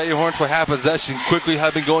quarter. Lady Hornets will have possession. Quickly,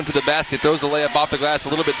 Hubman going to the basket. Throws the layup off the glass a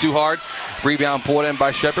little bit too hard. Rebound pulled in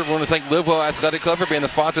by Shepherd. We want to thank Live Well Athletic Club for being the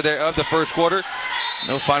sponsor there of the first quarter.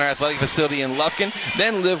 No finer athletic facility in Lufkin.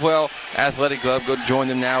 Then Live Well Athletic Club. Go join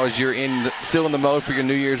them now as you're still in the mode for your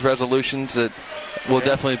New Year's resolutions that will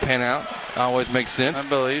definitely pan out. Always makes sense. I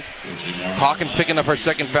believe. Hawkins picking up her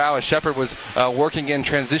second foul as Shepherd was working in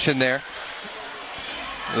transition there.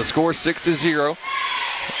 The score 6-0.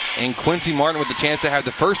 And Quincy Martin with the chance to have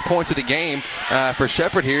the first points of the game for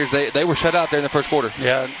Shepherd here. They were shut out there in the first quarter.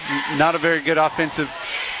 Yeah, not a very good offensive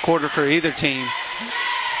quarter for either team.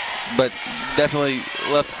 But definitely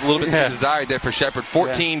left a little bit to be desired there for Shepherd.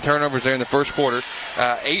 14 turnovers there in the first quarter.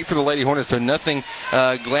 8 for the Lady Hornets, so nothing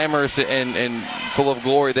glamorous and full of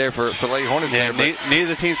glory there for Lady Hornets. Yeah, there,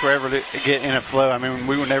 neither teams were ever to get in a flow. I mean,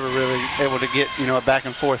 we were never really able to get a back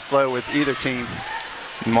and forth flow with either team.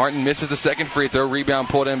 Martin misses the second free throw. Rebound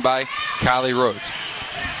pulled in by Kylie Rhodes.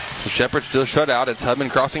 So Shepherd still shut out. It's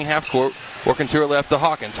Hubman crossing half court, working to her left to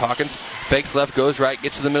Hawkins. Hawkins fakes left, goes right,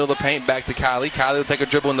 gets to the middle of the paint, back to Kylie. Kylie will take a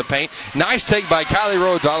dribble in the paint. Nice take by Kylie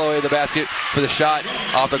Rhodes all the way to the basket for the shot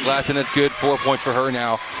off the glass, and it's good. 4 points for her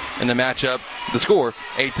now in the matchup. The score,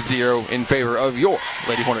 8-0 in favor of your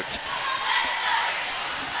Lady Hornets.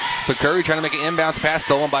 So Curry trying to make an inbounds pass,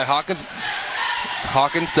 stolen by Hawkins.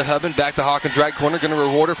 Hawkins to Hubman, back to Hawkins, right corner, going to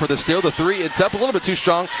reward her for the steal. The three, it's up a little bit too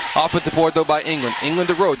strong. Offensive board, though, by England. England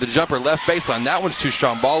to Road, the jumper, left baseline. That one's too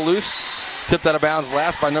strong. Ball loose, tipped out of bounds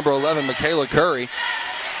last by number 11, Michaela Curry.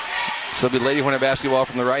 So it'll be Lady Hornet basketball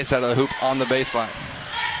from the right side of the hoop on the baseline.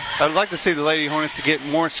 I would like to see the Lady Hornets to get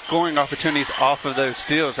more scoring opportunities off of those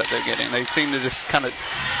steals that they're getting. They seem to just kind of,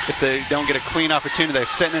 if they don't get a clean opportunity, they're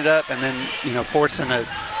setting it up and then, forcing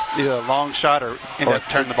either a long shot or end up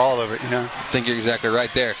turning the ball over. I think you're exactly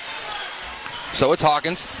right there. So it's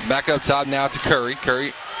Hawkins back up top now to Curry.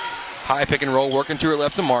 Curry high pick and roll, working to her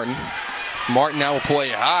left to Martin. Martin now will pull a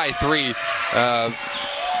high three.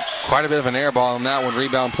 Quite a bit of an air ball on that one.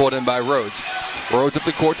 Rebound pulled in by Rhodes. Rhodes up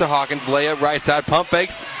the court to Hawkins. Layup right side. Pump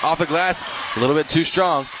fakes off the glass. A little bit too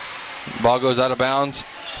strong. Ball goes out of bounds.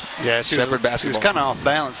 Yeah, Shepherd basketball. She was kind of off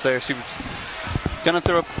balance there. She was going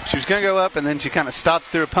to go up, and then she kind of stopped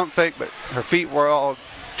through a pump fake, but her feet were all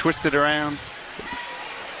twisted around.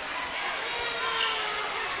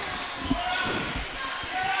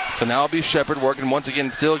 So now it'll be Shepherd working once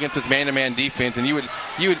again, still against this man-to-man defense. And you would,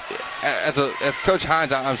 as Coach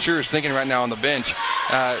Hines, I'm sure is thinking right now on the bench.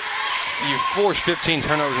 You've forced 15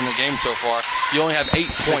 turnovers in the game so far. You only have 8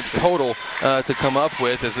 points total to come up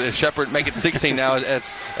with. As Shepherd make it 16 now,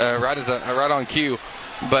 as right on cue.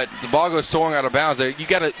 but the ball goes soaring out of bounds there. You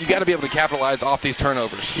got to be able to capitalize off these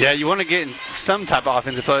turnovers. Yeah, you want to get some type of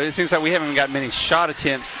offensive flow. It seems like we haven't got many shot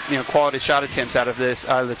attempts, quality shot attempts out of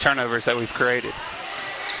the turnovers that we've created.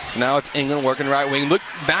 So now it's England working right wing. Look,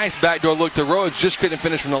 nice backdoor look to Rhodes. Just couldn't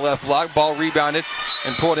finish from the left block. Ball rebounded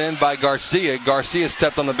and pulled in by Garcia. Garcia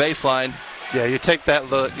stepped on the baseline. Yeah, you take that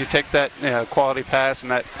look. You take that quality pass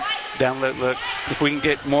and that downlit look. If we can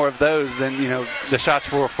get more of those, then, the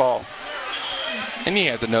shots will fall. And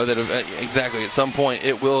you have to know that exactly at some point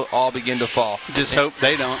it will all begin to fall. Just hope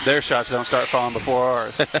their shots don't start falling before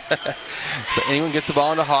ours. So England gets the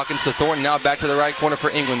ball into Hawkins. So Thornton now back to the right corner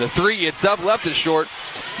for England. The three, it's up, left it short.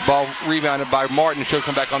 Ball rebounded by Martin. She'll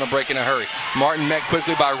come back on the break in a hurry. Martin met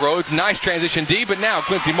quickly by Rhodes. Nice transition D, but now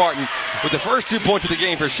Quincy Martin with the first 2 points of the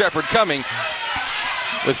game for Shepherd coming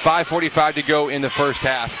with 5:45 to go in the first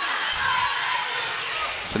half.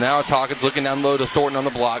 So now it's Hawkins looking down low to Thornton on the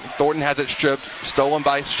block. Thornton has it stripped, stolen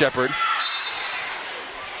by Shepherd.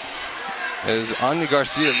 Is Anya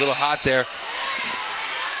Garcia a little hot there.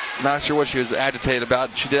 Not sure what she was agitated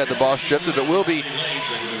about. She did have the ball stripped, but it will be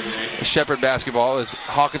Shepherd basketball as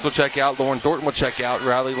Hawkins will check out, Lauren Thornton will check out,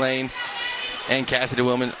 Riley Lane and Cassidy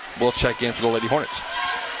Willman will check in for the Lady Hornets.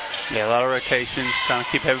 Yeah, a lot of rotations, trying to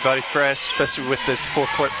keep everybody fresh, especially with this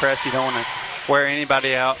full-court press. You don't want to wear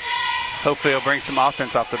anybody out. Hopefully it'll bring some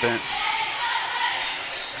offense off the bench.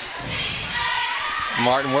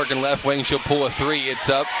 Martin working left wing. She'll pull a three. It's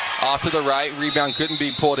up off to the right. Rebound couldn't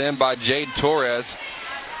be pulled in by Jade Torres.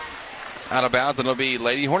 Out of bounds, and it'll be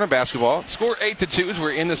Lady Hornet basketball. Score 8-2 as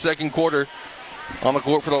we're in the second quarter. On the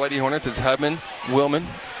court for the Lady Hornets is Hubman, Willman,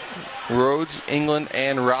 Rhodes, England,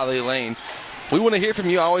 and Riley Lane. We want to hear from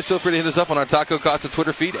you. Always feel free to hit us up on our Taco Casa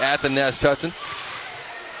Twitter feed at the Nest Hudson.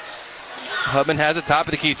 Hubman has it, top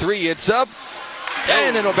of the key three. It's up,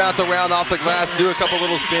 and it'll bounce around off the glass, do a couple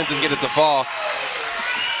little spins, and get it to fall.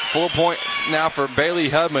 4 points now for Bailey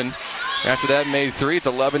Hubman. After that made three, it's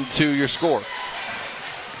 11-2 your score.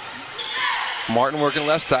 Martin working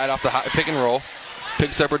left side off the high pick and roll.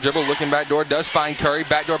 Picks up her dribble, looking back door, does find Curry.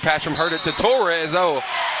 Backdoor pass from her to Torres. Oh,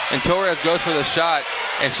 and Torres goes for the shot,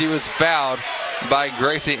 and she was fouled by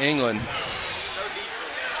Gracie England.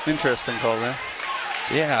 Interesting call there.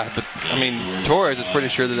 Yeah, but, Torres is pretty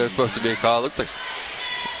sure that there's supposed to be a call. It looks like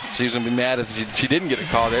she was going to be mad if she didn't get a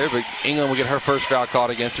call there, but England will get her first foul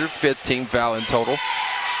called against her. 5th team foul in total.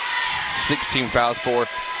 16 fouls for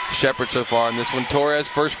Shepherd so far in this one. Torres,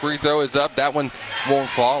 first free throw is up. That one won't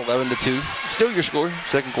fall. 11-2. Still your score,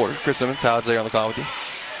 second quarter. Chris Simmons, Howard's there on the call with you.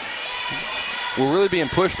 We're really being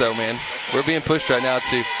pushed, though, man. We're being pushed right now,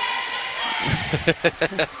 too.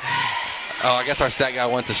 Oh, I guess our stat guy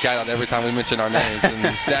wants a shout-out every time we mention our names. And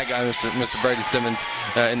the stat guy, Mr. Brady Simmons,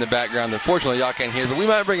 in the background. Unfortunately, y'all can't hear, but we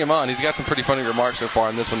might bring him on. He's got some pretty funny remarks so far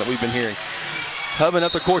in this one that we've been hearing. Hubbing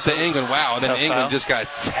up the court to England. Wow, and then England just got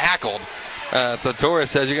tackled. So Torres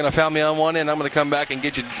says, you're going to foul me on one end. I'm going to come back and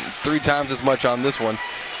get you 3 times as much on this one.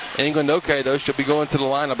 England, okay, though. She'll be going to the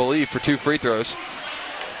line, I believe, for 2 free throws.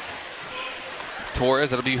 Torres,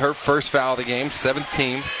 that'll be her first foul of the game, 7th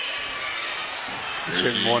team.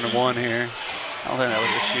 Shooting 1-1 here. I don't think that was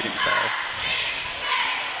a shooting foul.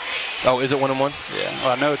 Oh, is it 1-1? Yeah.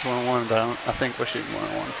 Well, I know it's 1-1, but I think we're shooting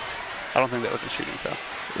 1-1. I don't think that was a shooting foul.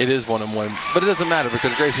 It is 1-1, but it doesn't matter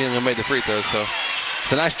because Gracie England made the free throws, so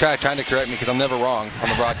it's a nice try trying to correct me because I'm never wrong on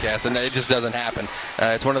the broadcast, and it just doesn't happen.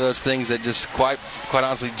 It's one of those things that just quite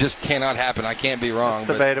honestly just cannot happen. I can't be wrong. It's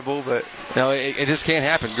debatable, but no, it just can't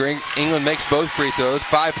happen. England makes both free throws.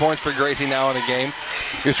 5 points for Gracie now in the game.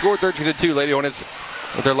 Your score 13-2. Lady Hornets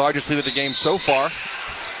with their largest lead of the game so far.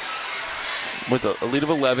 With a lead of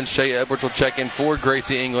 11, Shea Edwards will check in for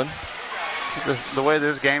Gracie England. The way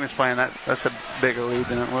this game is playing, that's a bigger lead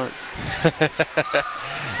than it looks.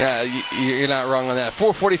 Yeah, you're not wrong on that.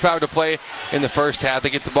 4:45 to play in the first half. They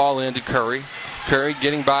get the ball into Curry. Curry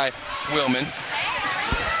getting by Willman.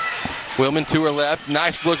 Willman to her left.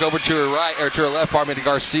 Nice look over to her right, or to her left, pardon me, to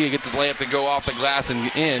Garcia. Get the layup to go off the glass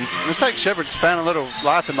and in. Looks like Shepherd's found a little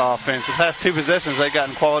life in the offense. The past 2 possessions, they've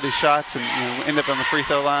gotten quality shots and end up on the free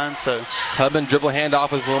throw line. So Hubman dribble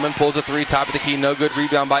handoff with Willman, pulls a 3, top of the key, no good.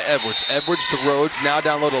 Rebound by Edwards. Edwards to Rhodes, now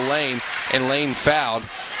down low to Lane, and Lane fouled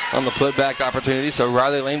on the putback opportunity. So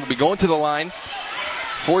Riley Lane will be going to the line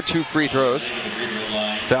for 2 free throws.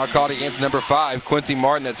 Foul called against number 5, Quincy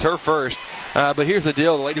Martin. That's her first. But here's the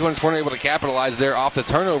deal. The Lady Hornets weren't able to capitalize there off the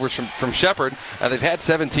turnovers from Shepherd. They've had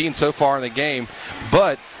 17 so far in the game,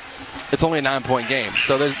 but it's only a 9-point game.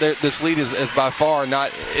 So this lead is by far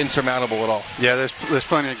not insurmountable at all. Yeah, there's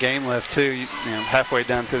plenty of game left, too, halfway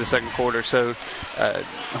down through the second quarter. So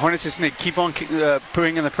Hornets just need to keep on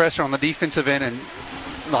putting in the pressure on the defensive end and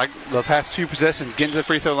like the past few possessions, getting to the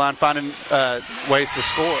free throw line, finding ways to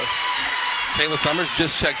score. Kayla Summers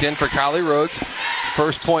just checked in for Kylie Rhodes.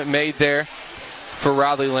 First point made there for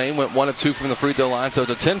Riley Lane. Went 1 of 2 from the free throw line. So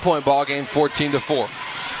it's a 10-point ball game, 14-4.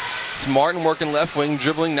 It's Martin working left wing,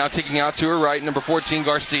 dribbling, now kicking out to her right. Number 14,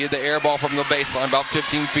 Garcia, the air ball from the baseline, about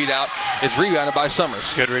 15 feet out. It's rebounded by Summers.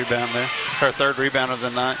 Good rebound there. Her third rebound of the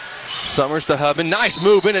night. Summers to Hubman. Nice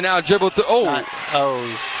move in and out, dribble through.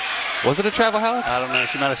 Oh. Was it a travel house? I don't know.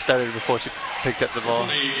 She might have stuttered before she picked up the ball.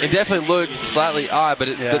 It definitely looked slightly odd, but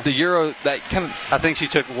the Euro, that kind of... I think she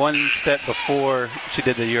took one step before she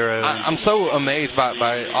did the Euro. I'm so amazed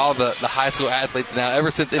by all the high school athletes now, ever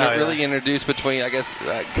since it really introduced between, I guess,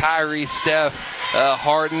 Kyrie, Steph,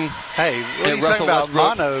 Harden. Hey, what are you Russell talking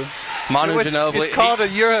about? Manu Ginobili. It's called a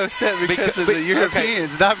Euro step because of the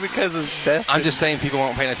Europeans, not because of Steph. I'm just saying people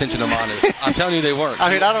weren't paying attention to Manu. I'm telling you they weren't. I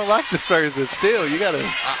mean, I don't like the Spurs, but still, you got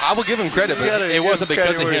to. I will give him credit, but it wasn't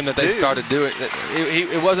because of him that they started doing it.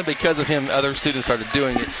 It wasn't because of him other students started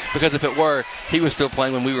doing it. Because if it were, he was still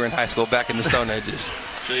playing when we were in high school back in the Stone Ages.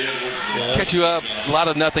 Catch you up. A lot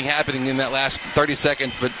of nothing happening in that last 30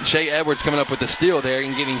 seconds, but Shea Edwards coming up with the steal there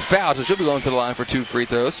and getting fouled, so she'll be going to the line for 2 free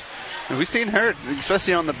throws. We've seen her,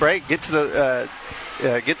 especially on the break, get to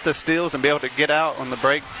get the steals and be able to get out on the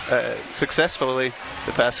break successfully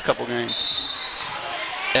the past couple games.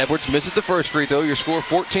 Edwards misses the first free throw. Your score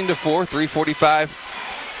 14-4, 3:45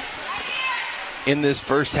 in this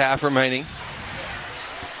first half remaining.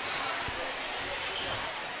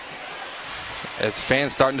 As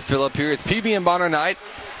fans starting to fill up here, it's PB and Bonner night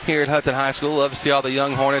here at Hudson High School. Love to see all the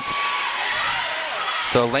young Hornets.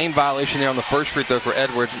 So lane violation there on the first free throw for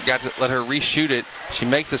Edwards. Got to let her reshoot it. She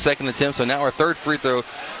makes the second attempt, so now our third free throw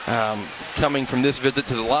coming from this visit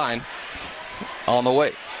to the line on the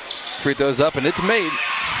way. Free throw's up, and it's made.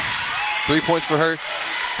 3 points for her,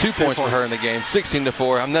 2 points for her in the game.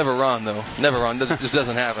 16-4. I'm never wrong, though. Never wrong. This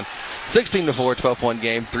doesn't happen. 16-4, 12-point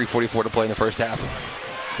game. 3:44 to play in the first half.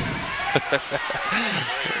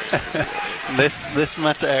 This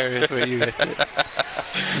much area is where you miss it.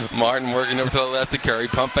 Martin working over to the left to Curry.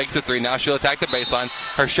 Pump fakes the 3. Now she'll attack the baseline.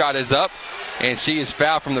 Her shot is up, and she is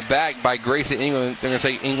fouled from the back by Gracie England. They're going to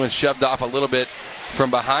say England shoved off a little bit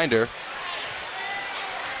from behind her.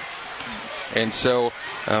 And so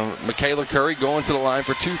Michaela Curry going to the line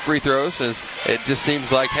for 2 free throws. As it just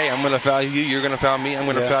seems like, hey, I'm going to foul you, you're going to foul me, I'm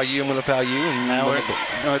going to foul you, I'm going to foul you. And now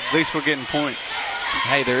at least we're getting points.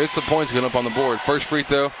 Hey, there is some points going up on the board. First free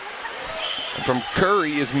throw from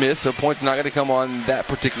Curry is missed, so points not going to come on that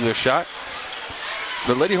particular shot.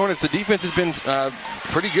 The Lady Hornets, the defense has been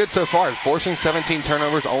pretty good so far, forcing 17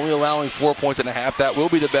 turnovers, only allowing 4 points and a half. That will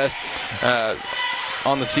be the best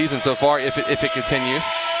on the season so far if it continues.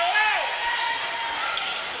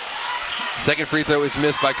 Second free throw is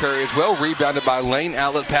missed by Curry as well, rebounded by Lane,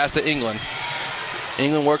 outlet pass to England.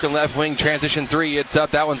 England working left wing, transition 3, it's up,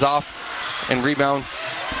 that one's off, and rebound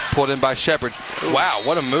pulled in by Shepard. Wow,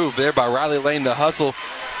 what a move there by Riley Lane. The hustle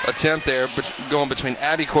attempt there going between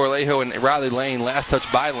Abby Corlejo and Riley Lane. Last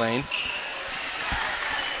touch by Lane.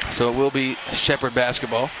 So it will be Shepard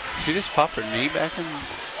basketball. Did she just pop her knee back in?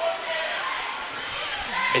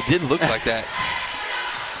 It didn't look like that.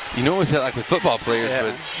 You know, it's like with football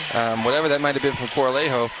players, but whatever that might have been from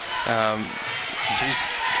Corlejo, she's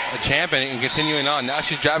a champion and continuing on. Now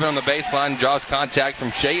she's driving on the baseline, draws contact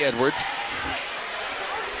from Shea Edwards.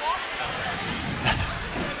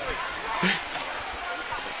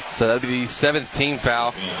 So that'll be the 7th team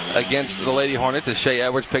foul against the Lady Hornets as Shea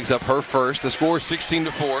Edwards picks up her first. The score is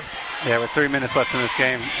 16-4. Yeah, with 3 minutes left in this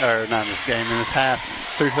game, or not in this game, in this half,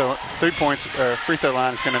 3 points free throw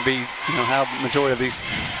line is going to be, how the majority of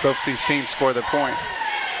both these teams score their points.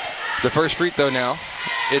 The first free throw now,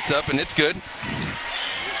 it's up and it's good.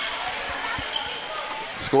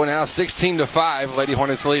 Score now 16-5. Lady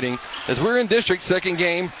Hornets leading as we're in district. Second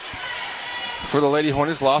game for the Lady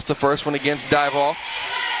Hornets. Lost the first one against Diboll.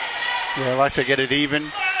 Yeah, I'd like to get it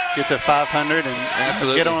even, get to 500,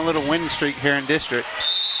 and get on a little win streak here in district.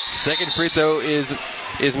 Second free throw is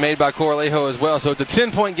made by Corlejo as well. So it's a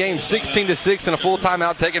 10-point game, 16-6, and a full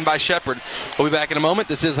timeout taken by Shepard. We'll be back in a moment.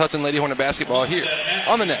 This is Hudson Lady Hornet basketball here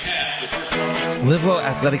on the Nest. Livewell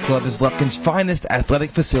Athletic Club is Lufkin's finest athletic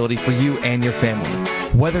facility for you and your family.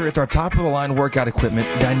 Whether it's our top-of-the-line workout equipment,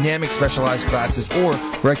 dynamic specialized classes, or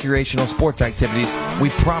recreational sports activities, we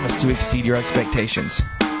promise to exceed your expectations.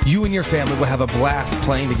 You and your family will have a blast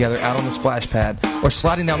playing together out on the splash pad or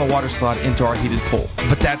sliding down the water slide into our heated pool.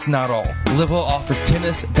 But that's not all. Livewell offers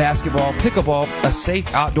tennis, basketball, pickleball, a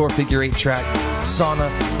safe outdoor figure 8 track, sauna,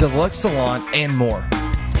 deluxe salon, and more.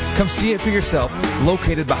 Come see it for yourself,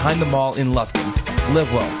 located behind the mall in Lufkin.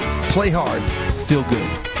 Live well, play hard, feel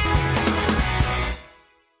good.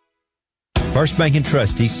 First Bank &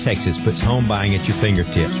 Trust East Texas puts home buying at your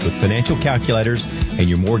fingertips with financial calculators and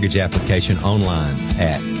your mortgage application online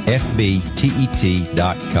at fbtet.com.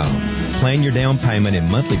 Plan your down payment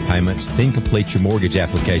and monthly payments, then complete your mortgage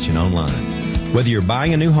application online. Whether you're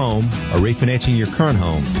buying a new home or refinancing your current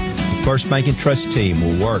home, the First Bank & Trust team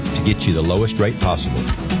will work to get you the lowest rate possible.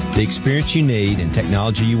 The experience you need and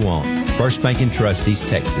technology you want. First Bank & Trust East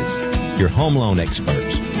Texas. Your home loan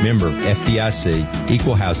experts. Member FDIC,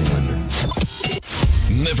 Equal Housing Lender.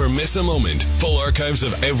 Never miss a moment. Full archives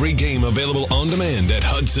of every game available on demand at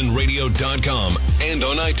HudsonRadio.com and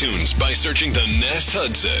on iTunes by searching the Nest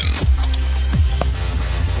Hudson.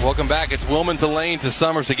 Welcome back. It's Wilman to Lane to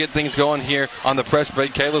Summers to get things going here on the press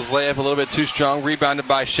break. Kayla's layup a little bit too strong, rebounded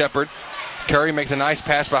by Shepard. Curry makes a nice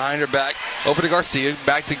pass behind her back. Over to Garcia.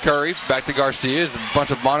 Back to Curry. Back to Garcia. There's a bunch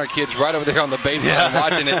of Bonner kids right over there on the baseline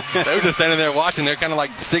watching it. They were just standing there watching. They're kind of like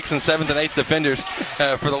 6th and 7th and 8th defenders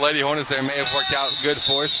for the Lady Hornets there. May have worked out good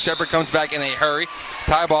for us. Shepard comes back in a hurry.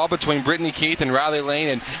 Tie ball between Brittany Keith and Riley Lane.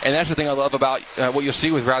 And that's the thing I love about what you'll see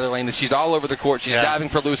with Riley Lane is she's all over the court. She's diving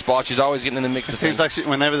for loose ball. She's always getting in the mix of things. It seems like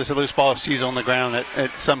whenever there's a loose ball, she's on the ground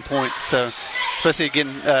at some point. So especially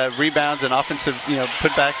getting rebounds and offensive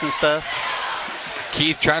putbacks and stuff.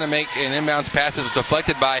 Keith trying to make an inbounds pass. It was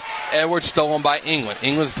deflected by Edwards, stolen by England.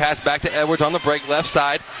 England's pass back to Edwards on the break, left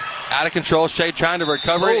side. Out of control, Shea trying to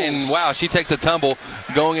recover it, and wow, she takes a tumble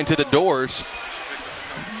going into the doors.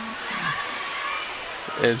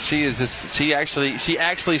 And she actually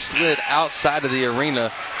slid outside of the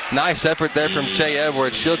arena. Nice effort there from Shea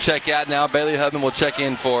Edwards. She'll check out now. Bailey Hubman will check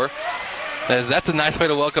in for her. As that's a nice way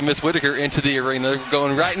to welcome Miss Whitaker into the arena. They're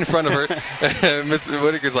going right in front of her. Miss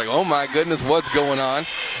Whitaker's like, oh my goodness, what's going on?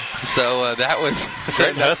 So that was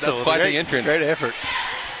that's quite the entrance. Great effort.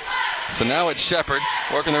 So now it's Shepard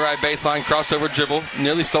working the right baseline, crossover dribble,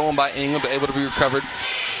 nearly stolen by England, but able to be recovered.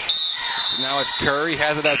 So now it's Curry,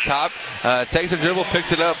 has it up top, takes a dribble,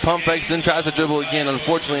 picks it up, pump fakes, then tries to dribble again.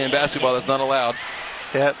 Unfortunately, in basketball, that's not allowed.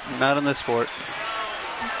 Yep, not in this sport.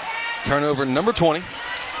 Turnover number 20.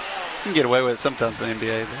 You can get away with it sometimes in the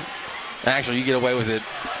NBA. But. Actually, you get away with it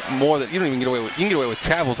more than you don't even get away with. You can get away with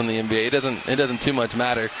travels in the NBA. It doesn't too much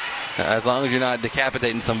matter as long as you're not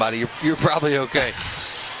decapitating somebody. You're probably okay.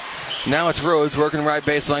 Now it's Rhodes working right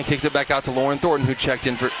baseline, kicks it back out to Lauren Thornton, who checked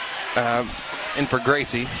in for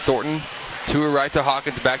Gracie. Thornton to her right to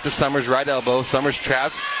Hawkins, back to Summers, right elbow. Summers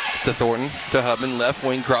trapped to Thornton to Hubman, left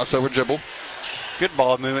wing crossover dribble. Good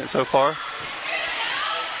ball movement so far.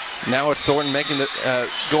 Now it's Thornton making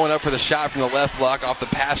going up for the shot from the left block off the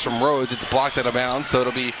pass from Rhodes. It's blocked out of bounds, so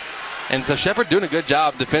it'll be. And so Shepard doing a good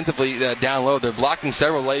job defensively down low. They're blocking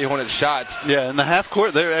several Lady Hornets shots. Yeah, in the half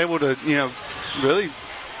court, they're able to really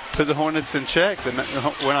put the Hornets in check. We're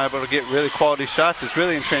not able to get really quality shots. It's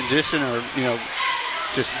really in transition or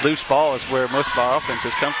just loose ball is where most of our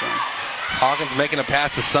offenses come from. Hawkins making a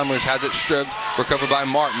pass to Summers, has it stripped, recovered by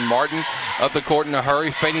Martin. Martin up the court in a hurry,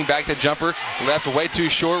 fading back to jumper, left way too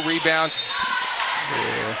short, rebound.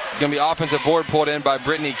 Going to be offensive board pulled in by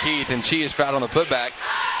Brittany Keith, and she is fouled on the putback.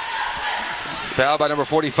 Fouled by number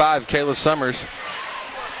 45, Kayla Summers.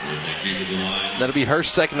 That'll be her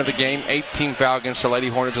second of the game, 8th foul against the Lady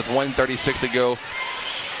Hornets with 1:36 to go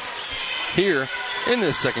here in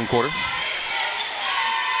this second quarter.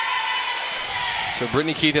 So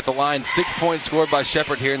Brittany Keith at the line, 6 points scored by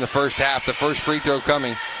Shepard here in the first half. The first free throw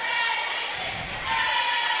coming.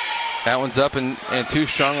 That one's up and too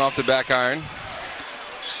strong off the back iron.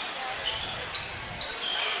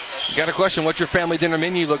 Got a question, what's your family dinner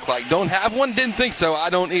menu look like? Don't have one? Didn't think so. I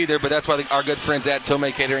don't either, but that's why our good friends at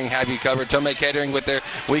Tomei Catering have you covered. Tomei Catering with their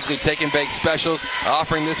weekly take and bake specials,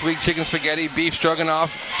 offering this week chicken spaghetti, beef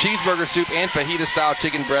stroganoff, cheeseburger soup, and fajita-style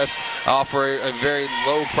chicken breasts, all for a very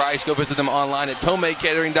low price. Go visit them online at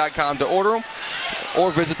tomeicatering.com to order them, or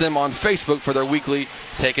visit them on Facebook for their weekly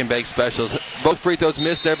take and bake specials. Both free throws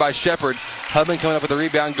missed there by Shepard. Hubman coming up with a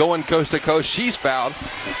rebound, going coast to coast. She's fouled,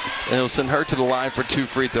 and it'll send her to the line for 2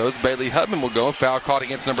 free throws. Bailey Hubman will go. Foul caught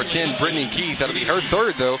against number 10, Brittany Keith. That'll be her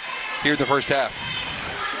third, though, here in the first half.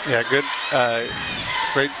 Yeah, good.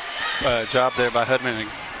 Great job there by Hubman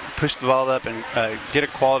to push the ball up and get a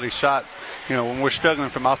quality shot. When we're struggling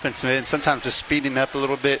from offensive end, sometimes just speeding up a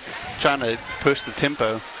little bit, trying to push the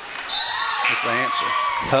tempo is the answer.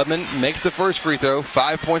 Hubman makes the first free throw.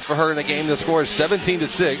 5 points for her in the game. The score is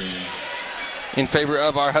 17-6 in favor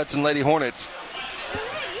of our Hudson Lady Hornets.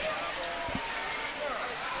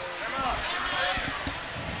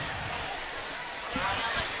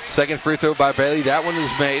 Second free throw by Bailey. That one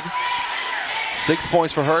is made. 6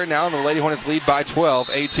 points for her. Now the Lady Hornets lead by 12,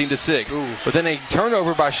 18-6. But then a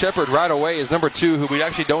turnover by Shepherd right away is number 2, who we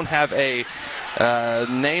actually don't have a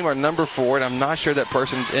name or number for, and I'm not sure that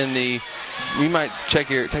person's in the. We might check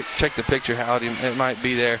the picture, Howdy. It might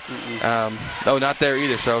be there. No, not there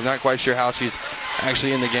either. So I'm not quite sure how she's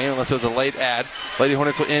actually in the game unless it was a late ad. Lady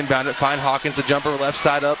Hornets will inbound it. Find Hawkins, the jumper left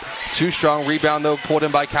side up. Too strong. Rebound, though, pulled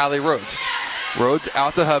in by Kylie Rhodes. Rhodes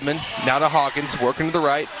out to Hubman. Now to Hawkins, working to the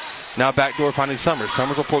right. Now backdoor finding Summers.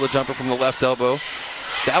 Summers will pull the jumper from the left elbow.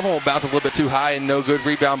 That one will bounce a little bit too high and no good.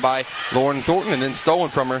 Rebound by Lauren Thornton and then stolen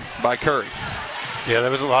from her by Curry. Yeah,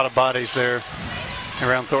 there was a lot of bodies there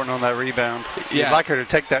around Thornton on that rebound. Yeah. You'd like her to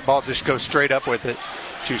take that ball, just go straight up with it.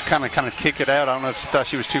 She was kind of kick it out. I don't know if she thought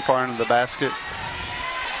she was too far into the basket.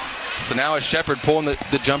 So now it's Shepherd pulling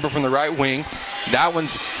the jumper from the right wing. That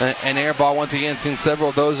one's an air ball once again. Seen several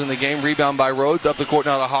of those in the game. Rebound by Rhodes. Up the court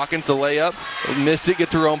now to Hawkins. The layup. Missed it.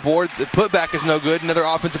 Gets her own board. The putback is no good. Another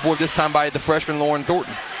offensive board this time by the freshman Lauren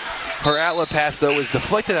Thornton. Her outlet pass, though, is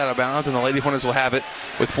deflected out of bounds, and the Lady Hornets will have it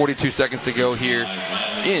with 42 seconds to go here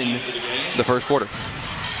in the first quarter.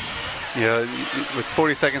 Yeah, with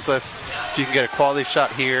 40 seconds left, if you can get a quality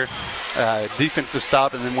shot here, defensive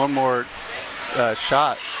stop, and then one more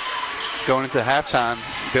shot going into halftime,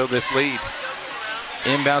 build this lead.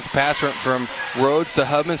 Inbounds pass from Rhodes to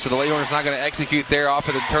Hubman, so the Lady Hornets not going to execute there off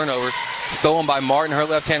of the turnover. Stolen by Martin. Her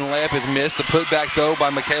left-hand layup is missed. The putback, though, by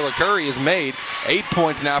Michaela Curry is made. 8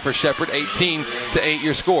 points now for Shepherd. 18-8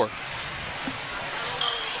 your score.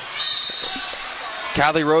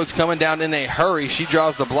 Kylie Rhodes coming down in a hurry. She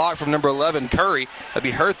draws the block from number 11, Curry. That'll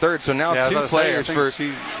be her third. So now two players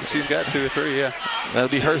she's got 2 or 3, yeah. That'll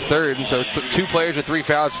be her third. And so 2 players with 3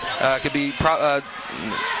 fouls could be cause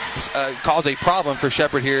a problem for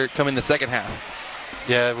Shepherd here coming the second half.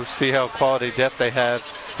 Yeah, we'll see how quality depth they have.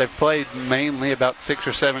 They've played mainly about 6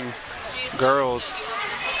 or 7 girls.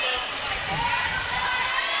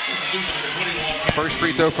 First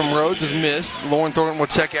free throw from Rhodes is missed. Lauren Thornton will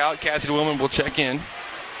check out. Cassidy Willman will check in.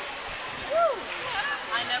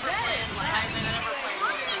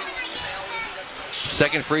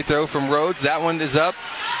 Second free throw from Rhodes. That one is up,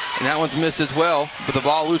 and that one's missed as well. But the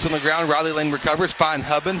ball loose on the ground. Riley Lane recovers. Fine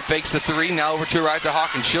Hubman. Fakes the 3. Now over to right to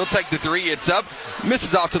Hawkins. She'll take the 3. It's up.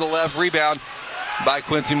 Misses off to the left. Rebound by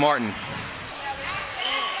Quincy Martin.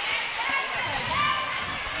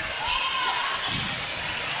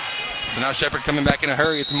 So now Shepherd coming back in a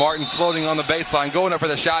hurry. It's Martin floating on the baseline, going up for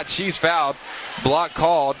the shot. She's fouled. Block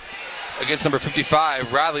called against number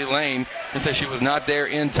 55, Riley Lane, and says she was not there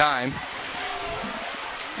in time.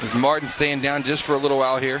 Is Martin staying down just for a little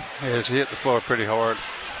while here? Yeah, she hit the floor pretty hard.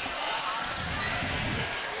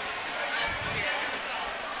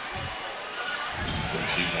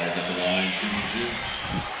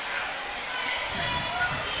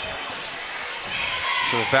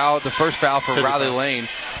 So the first foul for Riley Lane,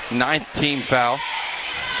 9th team foul.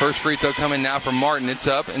 First free throw coming now from Martin. It's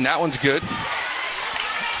up, and that one's good.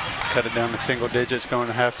 Cut it down to single digits going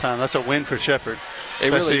to halftime. That's a win for Shepherd.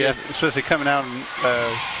 It really is. Especially coming out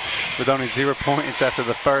with only 0 points after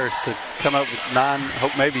the first. To come up with 9,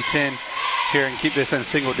 hope maybe 10 here and keep this in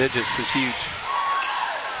single digits is huge.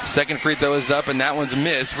 Second free throw is up, and that one's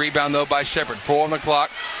missed. Rebound, though, by Shepherd. 4 on the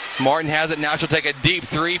clock. Martin has it. Now she'll take a deep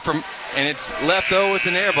 3 and it's left, though, with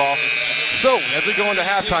an air ball. So, as we go into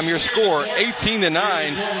halftime, your score, 18-9.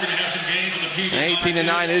 And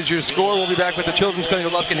 18-9 is your score. We'll be back with the Children's Clinic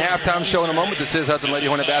of Lufkin halftime show in a moment. This is Hudson Lady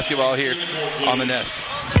Hornet basketball here on the Nest.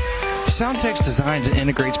 Soundtex designs and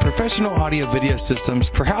integrates professional audio-video systems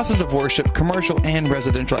for houses of worship, commercial, and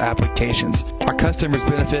residential applications. Our customers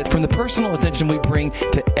benefit from the personal attention we bring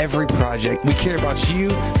to every project. We care about you,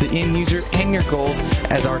 the end user, and your goals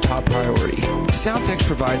as our top priority. Soundtex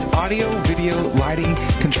provides audio, video, lighting,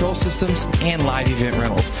 control systems, and live event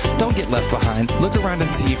rentals. Don't get left behind. Look around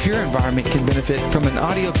and see if your environment can benefit from an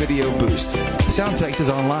audio-video boost. Soundtex is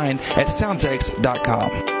online at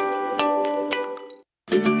soundtex.com.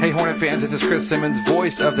 Hey Hornet fans, this is Chris Simmons,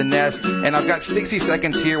 voice of the Nest, and I've got 60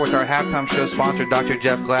 seconds here with our halftime show sponsor, Dr.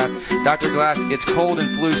 Jeff Glass. Dr. Glass, it's cold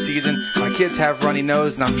and flu season. My kids have runny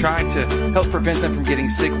nose, and I'm trying to help prevent them from getting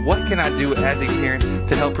sick. What can I do as a parent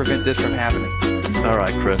to help prevent this from happening? All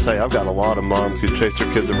right, Chris. Hey, I've got a lot of moms who chase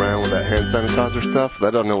their kids around with that hand sanitizer stuff.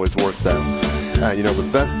 That doesn't always work, though. The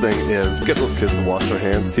best thing is get those kids to wash their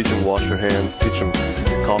hands, teach them to wash their hands, teach them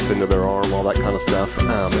to cough into their arm, all that kind of stuff,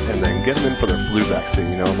 and then get them in for their flu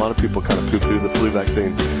vaccine. A lot of people kind of poo-poo the flu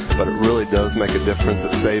vaccine, but it really does make a difference.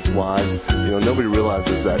 It saves lives. Nobody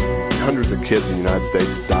realizes that hundreds of kids in the United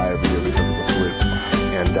States die every year because of the flu,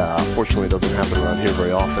 and unfortunately it doesn't happen around here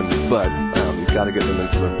very often, but you You've got to get them in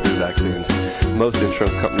for their flu vaccines. Most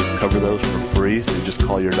insurance companies cover those for free, so you just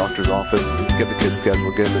call your doctor's office, get the kids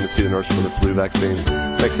scheduled, get them in to see the nurse for the flu vaccine.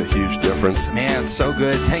 Makes a huge difference. Man, so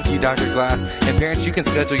good. Thank you, Dr. Glass. And parents, you can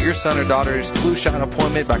schedule your son or daughter's flu shot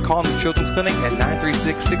appointment by calling the Children's Clinic at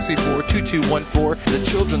 936-634-2214. The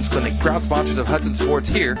Children's Clinic, proud sponsors of Hudson Sports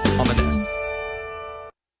here on the Nest.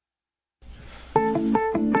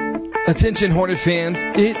 Attention Hornet fans,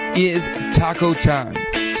 it is taco time.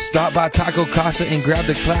 Stop by Taco Casa and grab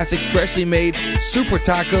the classic freshly made Super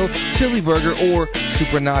Taco, Chili Burger, or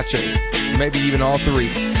Super Nachos. Maybe even all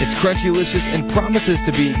three. It's crunchy, delicious, and promises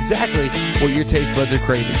to be exactly what your taste buds are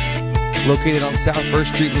craving. Located on South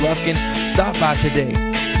 1st Street, Lufkin, stop by today.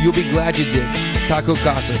 You'll be glad you did. Taco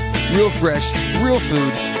Casa. Real fresh, real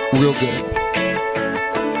food, real good.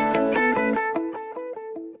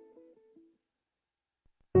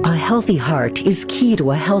 A healthy heart is key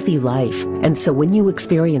to a healthy life. And so when you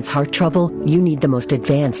experience heart trouble, you need the most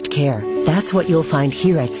advanced care. That's what you'll find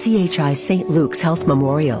here at CHI St. Luke's Health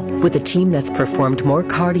Memorial, with a team that's performed more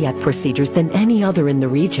cardiac procedures than any other in the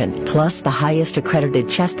region, plus the highest accredited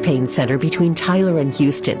chest pain center between Tyler and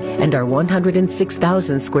Houston, and our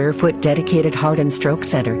 106,000 square foot dedicated heart and stroke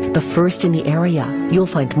center, the first in the area. You'll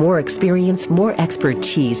find more experience, more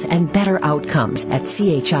expertise, and better outcomes at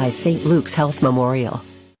CHI St. Luke's Health Memorial.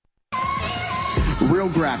 Real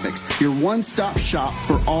Graphics, your one-stop shop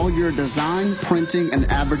for all your design, printing, and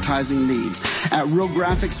advertising needs. At Real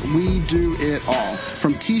Graphics, we do it all.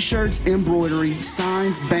 From t-shirts, embroidery,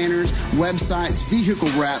 signs, banners, websites, vehicle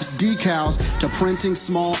wraps, decals, to printing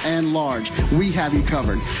small and large. We have you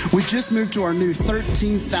covered. We just moved to our new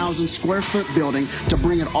 13,000 square foot building to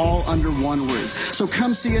bring it all under one roof. So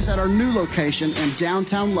come see us at our new location in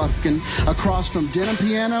downtown Lufkin, across from Denim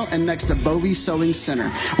Piano and next to Bovie Sewing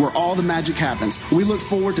Center, where all the magic happens. We look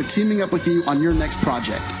forward to teaming up with you on your next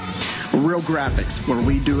project. Real Graphics, where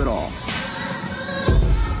we do it all.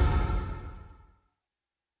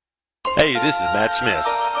 Hey, this is Matt Smith.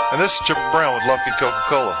 And this is Chipper Brown with Lufkin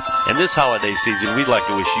Coca-Cola. And this holiday season, we'd like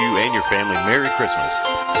to wish you and your family Merry Christmas.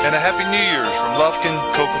 And a Happy New Year's from Lufkin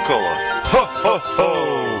Coca-Cola. Ho, ho,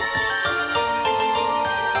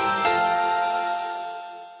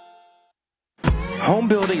 ho! Home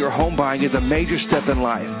building or home buying is a major step in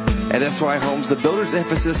life. At SY Homes, the builder's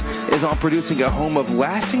emphasis is on producing a home of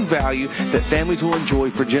lasting value that families will enjoy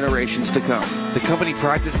for generations to come. The company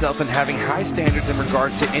prides itself in having high standards in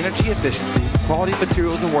regards to energy efficiency, quality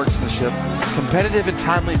materials and workmanship, competitive and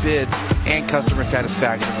timely bids, and customer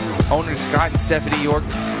satisfaction. Owners Scott and Stephanie York,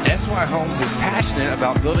 SY Homes is passionate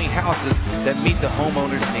about building houses that meet the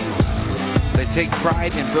homeowner's needs. They take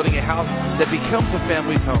pride in building a house that becomes a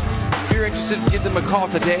family's home. If you're interested, give them a call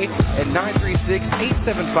today at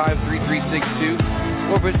 936-875-3362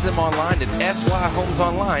 or visit them online at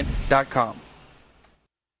syhomesonline.com.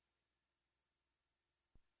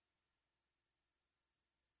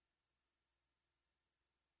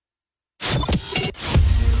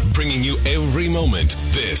 Bringing you every moment,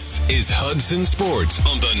 this is Hudson Sports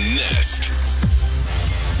on the Nest.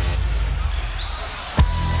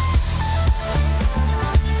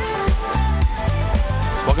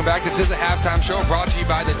 Welcome back. This is the halftime show brought to you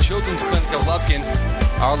by the Children's Clinic of Lufkin.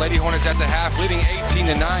 Our Lady Hornets at the half leading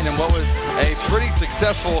 18-9 in what was a pretty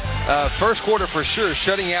successful first quarter for sure,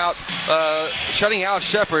 shutting out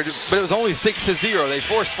Shepherd, but it was only 6-0. They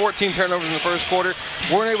forced 14 turnovers in the first quarter,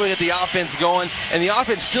 weren't able to get the offense going, and the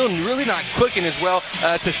offense still really not clicking as well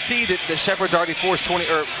to see that Shepherd's already forced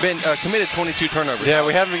committed 22 turnovers. Yeah,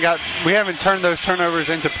 we haven't turned those turnovers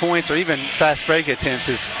into points or even fast break attempts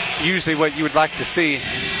is usually what you would like to see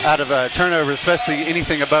out of a turnover, especially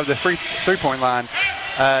anything above the three-point line.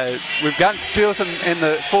 We've gotten steals in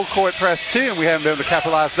the full court press too, and we haven't been able to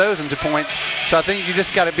capitalize those into points. So I think you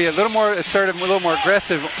just got to be a little more assertive, a little more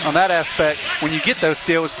aggressive on that aspect. When you get those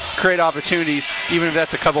steals, create opportunities, even if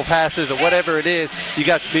that's a couple passes or whatever it is, you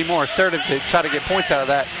got to be more assertive to try to get points out of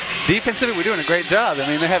that. Defensively, we're doing a great job. I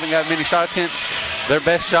mean, they haven't got many shot attempts. Their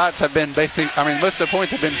best shots have been most of the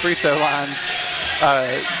points have been free throw line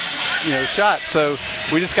shots. So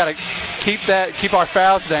we just got to keep our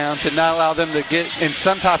fouls down to not allow them to get in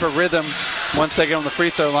some type of rhythm once they get on the free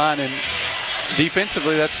throw line. And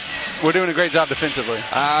defensively, we're doing a great job defensively.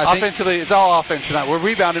 Offensively, it's all offense tonight. We're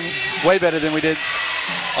rebounding way better than we did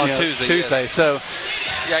on Tuesday. Yes. So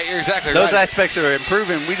yeah, you're exactly those right. aspects are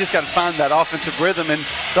improving. We just got to find that offensive rhythm. And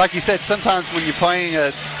like you said, sometimes when you're playing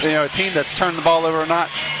a team that's turned the ball over not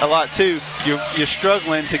a lot too, you're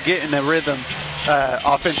struggling to get in a rhythm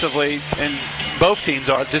offensively, and both teams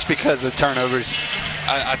are, just because of the turnovers.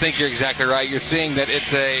 I think you're exactly right. You're seeing that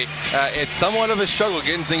it's somewhat of a struggle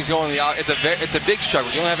getting things going. It's a big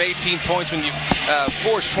struggle. You only have 18 points when you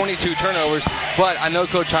force 22 turnovers. But I know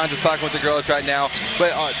Coach Hines is talking with the girls right now.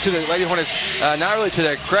 But to the Lady Hornets, not really to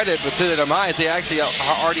their credit, but to their demise, they actually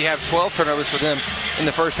already have 12 turnovers for them in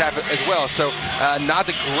the first half as well. So not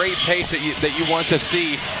the great pace that you want to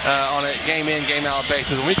see on a game-in, game-out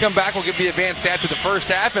basis. When we come back, we'll give the advanced stats to the first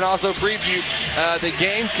half and also preview the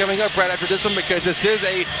game coming up right after this one, because this is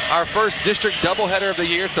our first district doubleheader of the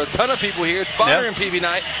year. So a ton of people here. It's Bonner and PV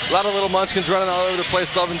night. A lot of little munchkins running all over the place.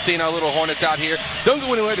 Loving seeing our little Hornets out here. Don't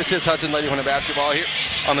go anywhere. This is Hudson Lady Hornet basketball here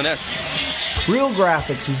on the Nest. Real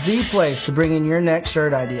Graphics is the place to bring in your next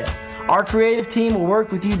shirt idea. Our creative team will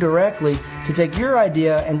work with you directly to take your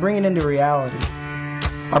idea and bring it into reality.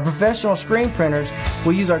 Our professional screen printers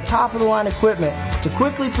will use our top-of-the-line equipment to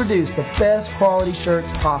quickly produce the best quality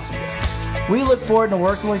shirts possible. We look forward to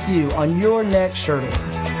working with you on your next shirt order.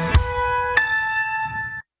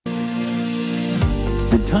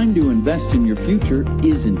 The time to invest in your future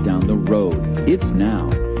isn't down the road, it's now.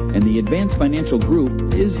 And the Advanced Financial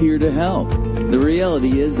Group is here to help. The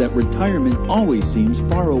reality is that retirement always seems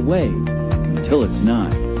far away until it's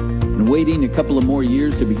not. And waiting a couple of more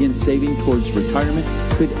years to begin saving towards retirement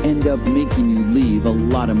could end up making you leave a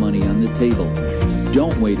lot of money on the table.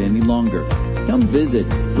 Don't wait any longer. Come visit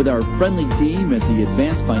with our friendly team at the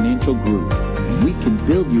Advanced Financial Group. And we can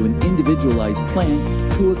build you an individualized plan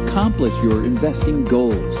to accomplish your investing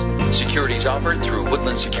goals. Securities offered through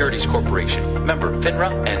Woodland Securities Corporation, member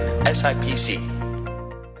FINRA and SIPC.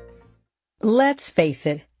 Let's face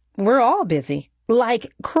it, we're all busy,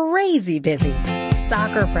 like crazy busy.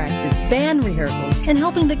 Soccer practice, band rehearsals, and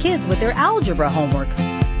helping the kids with their algebra homework.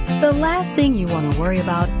 The last thing you want to worry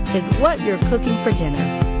about is what you're cooking for dinner.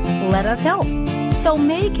 Let us help. So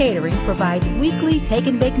May Catering provides weekly take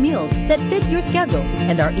and bake meals that fit your schedule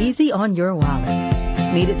and are easy on your wallet.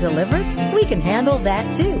 Need it delivered? We can handle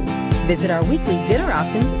that too. Visit our weekly dinner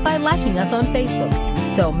options by liking us on Facebook.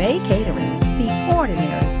 So May Catering, the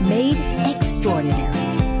ordinary made extraordinary.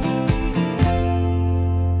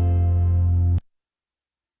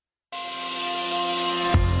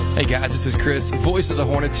 Hey guys, this is Chris, voice of the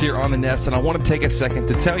Hornets here on the Nest, and I want to take a second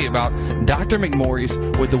to tell you about Dr. McMorris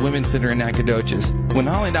with the Women's Center in Nacogdoches. When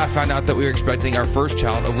Holly and I found out that we were expecting our first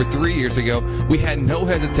child over 3 years ago, we had no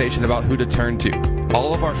hesitation about who to turn to.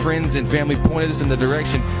 All of our friends and family pointed us in the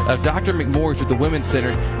direction of Dr. McMorris with the Women's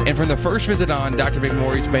Center, and from the first visit on, Dr.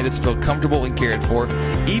 McMorris made us feel comfortable and cared for,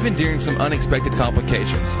 even during some unexpected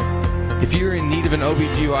complications. If you're in need of an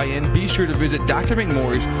OBGYN, be sure to visit Dr.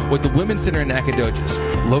 McMorris with the Women's Center in Nacogdoches.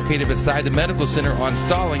 Located beside the Medical Center on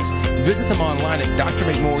Stallings, visit them online at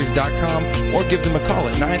drmcmorris.com or give them a call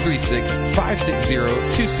at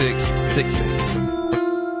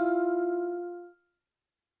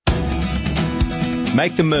 936-560-2666.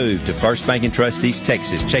 Make the move to First Bank & Trust East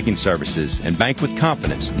Texas Checking Services and bank with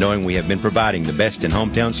confidence, knowing we have been providing the best in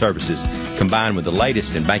hometown services combined with the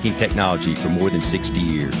latest in banking technology for more than 60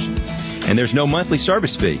 years. And there's no monthly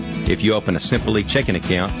service fee if you open a Simply checking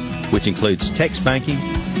account, which includes text banking,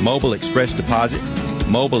 mobile express deposit,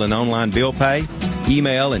 mobile and online bill pay,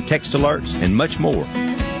 email and text alerts, and much more.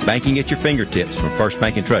 Banking at your fingertips from First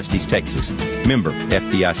Bank & Trust East Texas. Member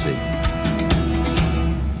FDIC.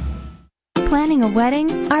 Planning a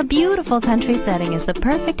wedding? Our beautiful country setting is the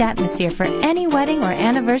perfect atmosphere for any wedding or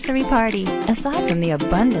anniversary party. Aside from the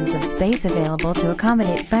abundance of space available to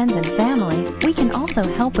accommodate friends and family, we can also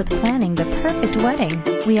help with planning the perfect wedding.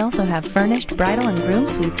 We also have furnished bridal and groom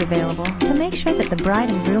suites available to make sure that the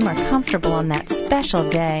bride and groom are comfortable on that special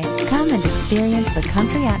day. Come and experience the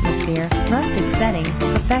country atmosphere, rustic setting,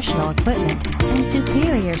 professional equipment, and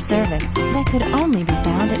superior service that could only be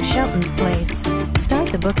found at Shelton's Place. Start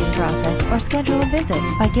the booking process or schedule a visit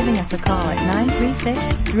by giving us a call at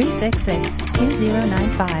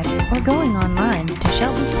 936-366-2095 or going online to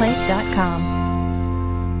sheltonsplace.com.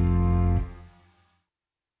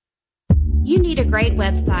 You need a great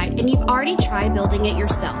website and you've already tried building it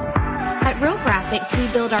yourself. At Real Graphics, we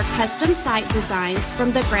build our custom site designs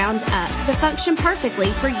from the ground up to function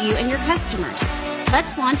perfectly for you and your customers.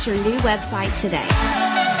 Let's launch your new website today.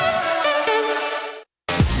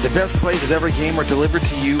 The best plays of every game are delivered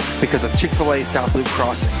to you because of Chick-fil-A South Loop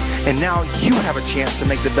Crossing. And now you have a chance to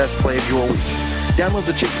make the best play of your week. Download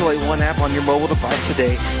the Chick-fil-A One app on your mobile device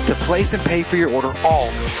today to place and pay for your order all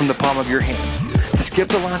from the palm of your hand. Skip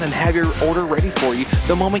the line and have your order ready for you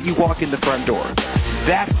the moment you walk in the front door.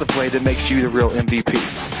 That's the play that makes you the real MVP.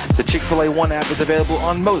 The Chick-fil-A One app is available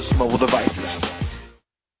on most mobile devices.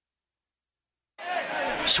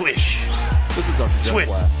 Swish. This is Dr. Jeff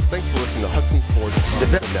West. Thanks for listening to Hudson Sports on the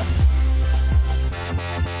Nest.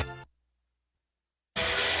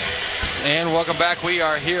 welcome back. We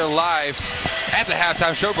are here live at the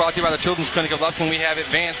halftime show brought to you by the Children's Clinic of Lufkin. We have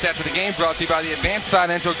advanced stats of the game brought to you by the Advanced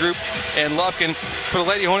Financial Group in Lufkin. For the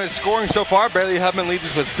Lady Hornets scoring so far, Bailey Hubman leads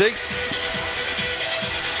us with 6.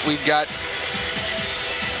 We've got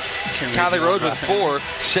Kylie Rhodes with 4,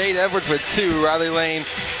 Shade Edwards with 2, Riley Lane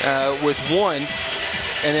with 1,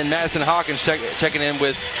 and then Madison Hawkins checking in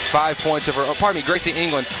with 5 points of her own. Pardon me, Gracie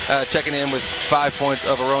England checking in with 5 points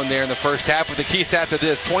of her own there in the first half. With the key stats of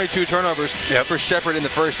this, 22 turnovers for Shepherd in the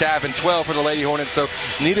first half and 12 for the Lady Hornets. So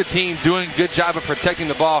neither team doing a good job of protecting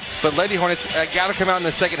the ball. But Lady Hornets got to come out in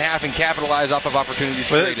the second half and capitalize off of opportunities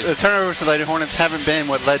created. The turnovers for the Lady Hornets haven't been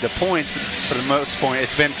what led to points for the most point.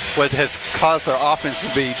 It's been what has caused their offense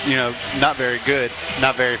to be, not very good,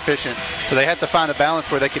 not very efficient. So they have to find a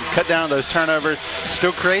balance where they can cut down on those turnovers,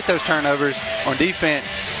 still create those turnovers on defense,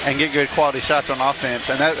 and get good quality shots on offense.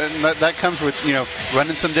 And that comes with,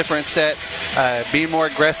 running some different sets, being more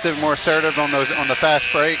aggressive, more assertive on the fast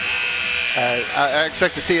breaks. I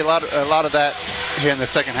expect to see a lot of that here in the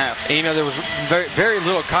second half. And, there was very, very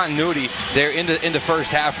little continuity there in the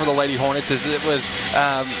first half for the Lady Hornets.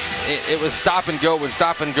 It was stop and go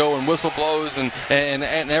and whistle blows and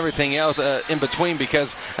everything else in between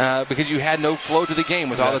because you had no flow to the game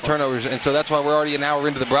with all the turnovers. And so that's why we're already an hour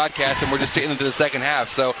into the broadcast and we're just getting into the second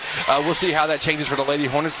half. So we'll see how that changes for the Lady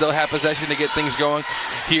Hornets. They'll have possession to get things going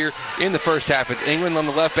here in the first half. It's England on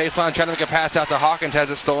the left baseline trying to make a pass out to Hawkins. Has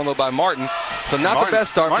it stolen though by Martin. So not the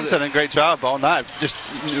best start. Martin's done a great job all night. Just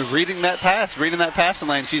reading that passing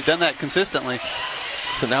lane. She's done that consistently.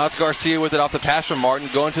 So now it's Garcia with it off the pass from Martin,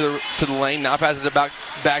 going to the lane. Now passes it back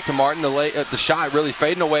to Martin. The shot really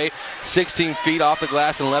fading away, 16 feet off the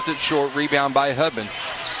glass and left it short. Rebound by Hubman.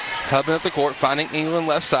 Hubman at the court, finding England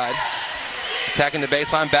left side. Attacking the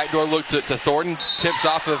baseline, backdoor look to Thornton. Tips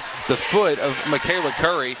off of the foot of Michaela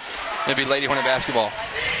Curry. It'll be Lady Hornet basketball.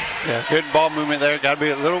 Yeah, good ball movement there. Got to be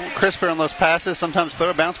a little crisper on those passes. Sometimes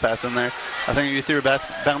throw a bounce pass in there. I think if you threw a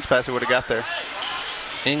bounce pass, it would have got there.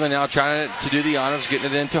 England now trying to do the honors, getting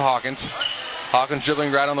it into Hawkins. Hawkins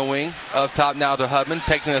dribbling right on the wing. Up top now to Hubman,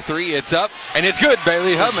 taking the 3. It's up, and it's good,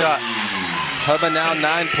 Bailey Hubman. Hubman now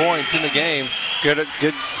 9 points in the game. Good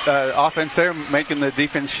offense there, making the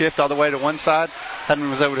defense shift all the way to one side.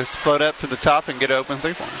 Hubman was able to float up to the top and get an open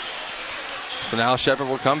three-pointer. So now Shepherd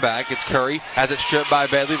will come back. It's Curry. Has it stripped by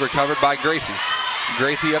Bailey, recovered by Gracie.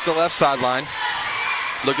 Gracie up the left sideline.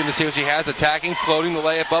 Looking to see what she has. Attacking, floating the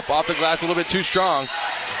layup up off the glass a little bit too strong.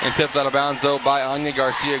 And tipped out of bounds, though, by Anya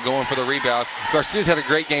Garcia going for the rebound. Garcia's had a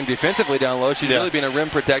great game defensively down low. She's really been a rim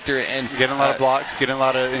protector. And getting a lot of blocks, getting a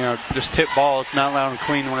lot of, just tip balls, not allowing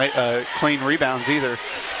clean rebounds either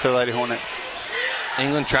for the Lady Hornets.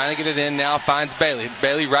 England trying to get it in now, finds Bailey.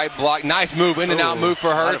 Bailey right block. Nice move, in and out move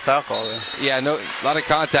for her. A lot of foul call there. Yeah, a lot of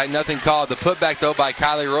contact, nothing called. The putback, though, by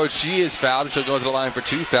Kylie Rhodes. She is fouled. She'll go to the line for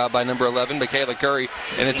 2, fouled by number 11, Michaela Curry.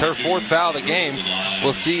 And it's her 4th foul of the game.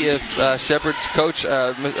 We'll see if Shepherd's coach,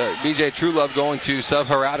 BJ Truelove, going to sub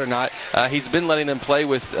her out or not. He's been letting them play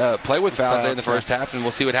with fouls there in the first half, and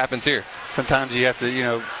we'll see what happens here. Sometimes you have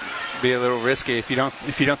to, be a little risky if you don't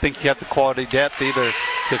think you have the quality depth either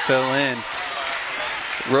to fill in.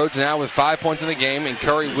 Rhodes now with 5 points in the game, and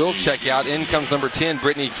Curry will check out. In comes number 10,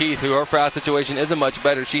 Brittany Keith, who her foul situation isn't much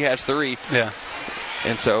better. She has 3. Yeah.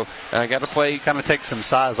 And so I got to play. Kind of take some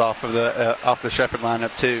size off of the Shepherd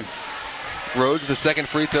lineup too. Rhodes, the second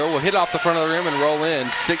free throw, will hit off the front of the rim and roll in.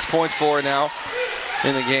 6 points for her now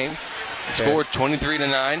in the game. Scored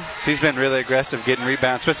 23-9. She's been really aggressive getting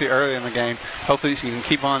rebounds, especially early in the game. Hopefully she can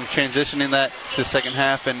keep on transitioning that to the second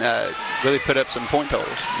half and really put up some point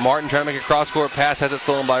totals. Martin trying to make a cross-court pass, has it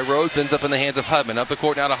stolen by Rhodes, ends up in the hands of Hubman. Up the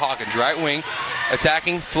court now to Hawkins, right wing.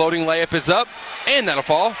 Attacking, floating layup is up, and that'll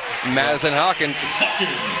fall. Madison Hawkins,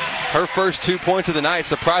 her first 2 points of the night,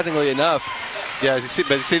 surprisingly enough. Yeah, you see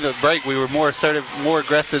the break, we were more assertive, more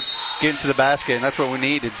aggressive, getting to the basket, and that's what we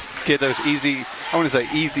need is get those easy, I want to say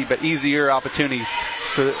easy, but easier opportunities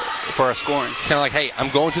for our scoring. Kind of like, hey, I'm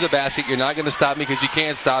going to the basket. You're not going to stop me because you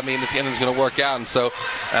can't stop me, and this game is going to work out. And so,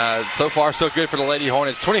 so far, so good for the Lady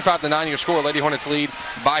Hornets. 25-9 your score. Lady Hornets lead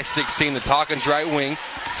by 16. It's Hawkins right wing,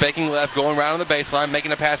 faking left, going right on the baseline,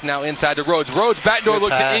 making a pass now inside to Rhodes. Rhodes backdoor look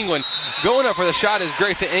to England. Going up for the shot is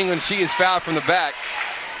Gracie England. She is fouled from the back.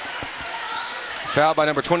 Foul by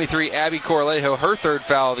number 23, Abby Corlejo, her 3rd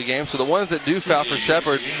foul of the game. So the ones that do foul for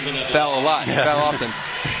Shepherd foul a lot, foul often.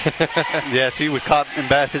 Yeah, she was caught in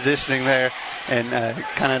bad positioning there and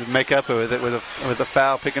kind of make up with it with a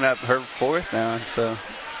foul, picking up her 4th now. So,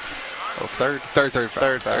 third.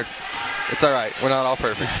 It's all right. We're not all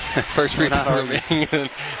perfect. First free throw from England.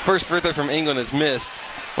 First free throw from England is missed.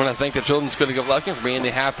 want to thank the Children's Clinic of Lufkin for being the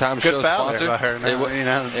halftime Good show foul sponsor. there by her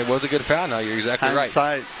now, It was a good foul. Now you're exactly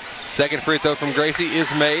hindsight. right. Second free throw from Gracie is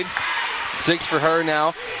made. 6 for her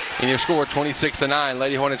now, and your score 26-9.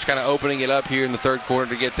 Lady Hornets kind of opening it up here in the third quarter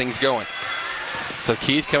to get things going. So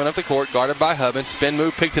Keith coming up the court, guarded by Hubbins. Spin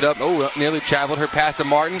move, picks it up. Oh, nearly traveled her pass to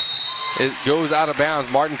Martin. It goes out of bounds.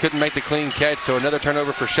 Martin couldn't make the clean catch, so another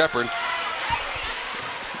turnover for Shepherd.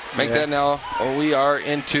 That now. We are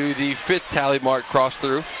into the 5th tally mark cross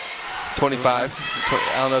through. 25.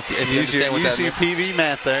 I don't know if you understand what that means. UCPB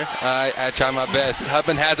math there. I try my best.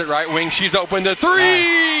 Hubman has it right wing. She's open to 3.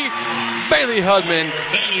 Nice. Bailey Hubman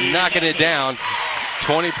knocking it down.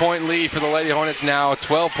 20-point lead for the Lady Hornets now.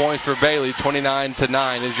 12 points for Bailey.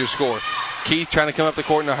 29-9 is your score. Keith trying to come up the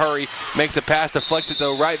court in a hurry. Makes a pass, deflects it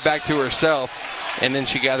though right back to herself. And then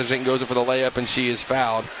she gathers it and goes in for the layup, and she is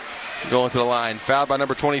fouled. Going to the line. Fouled by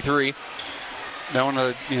number 23. That one,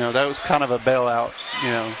 that was kind of a bailout,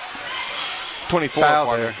 24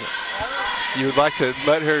 foul there. You would like to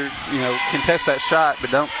let her, contest that shot, but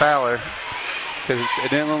don't foul her, because it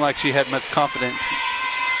didn't look like she had much confidence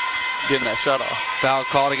getting that shot off. Foul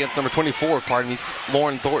called against number 24,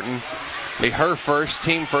 Lauren Thornton. Her first,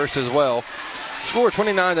 team first as well. Score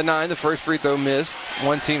 29-9. The first free throw missed.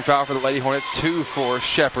 1 team foul for the Lady Hornets, 2 for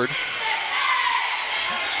Shepherd.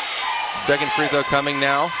 Second free throw coming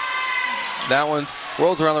now. That one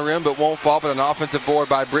rolls around the rim but won't fall, but an offensive board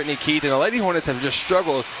by Brittany Keith. And the Lady Hornets have just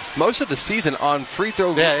struggled most of the season on free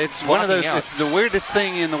throw. Yeah, it's one of those. It's the weirdest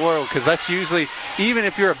thing in the world, because that's usually, even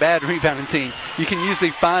if you're a bad rebounding team, you can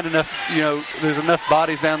usually find enough, there's enough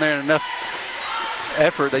bodies down there and enough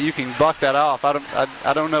effort that you can block that off.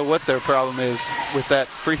 I don't know what their problem is with that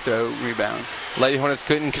free throw rebound. Lady Hornets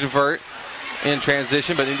couldn't convert in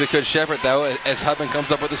transition, but neither could Shepherd, though, as Hubman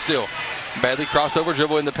comes up with a steal. Badly crossover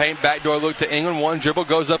dribble in the paint. Backdoor look to England. One dribble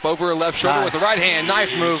goes up over her left shoulder with the right hand.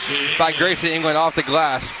 Nice move by Gracie England off the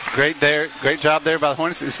glass. Great job there by the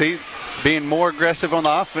Hornets. See, being more aggressive on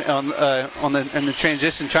the in the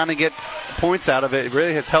transition, trying to get points out of it. It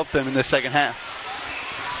really has helped them in the second half.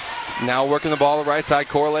 Now working the ball the right side.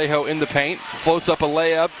 Corlejo in the paint. Floats up a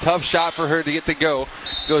layup. Tough shot for her to get to go.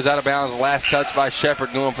 Goes out of bounds. Last touch by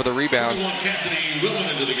Shepherd going for the rebound.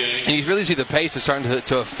 And you really see the pace is starting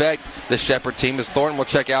to affect the Shepherd team as Thornton will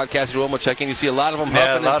check out. Cassidy Wilson will check in. You see a lot of them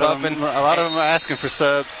huffing and puffing. A lot of them are asking for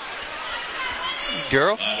subs.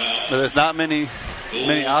 Girl? But there's not many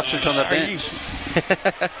options on the bench.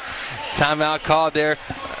 Timeout called there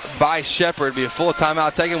by Shepherd. Be a full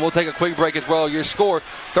timeout taken. We'll take a quick break as well. Your score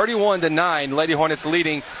 31-9. Lady Hornets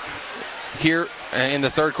leading here in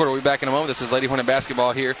the third quarter. We'll be back in a moment. This is Lady Hornet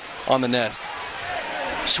basketball here on the Nest.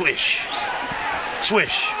 Swish.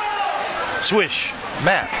 Swish. Swish.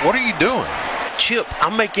 Matt, what are you doing? Chip,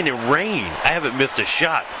 I'm making it rain. I haven't missed a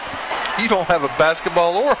shot. You don't have a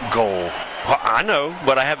basketball or a goal. Well, I know,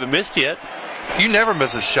 but I haven't missed yet. You never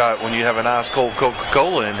miss a shot when you have an ice cold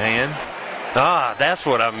Coca-Cola in hand. Ah, that's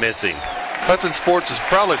what I'm missing. Hudson Sports is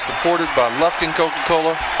proudly supported by Lufkin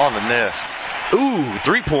Coca-Cola on the Nest. Ooh,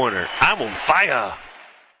 3-pointer. I'm on fire.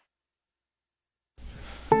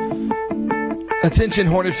 Attention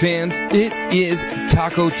Hornet fans, it is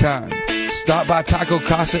taco time. Stop by Taco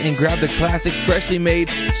Casa and grab the classic freshly made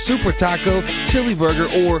Super Taco, Chili Burger,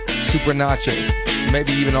 or Super Nachos.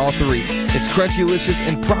 Maybe even all 3. It's crunchy-licious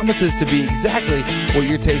and promises to be exactly what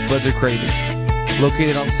your taste buds are craving.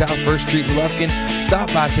 Located on South 1st Street in Lufkin, stop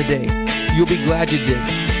by today. You'll be glad you did.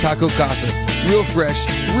 Taco Casa. Real fresh,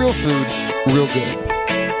 real food, real good.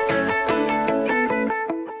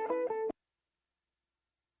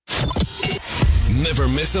 Never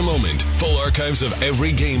miss a moment. Full archives of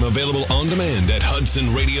every game available on demand at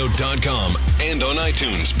HudsonRadio.com and on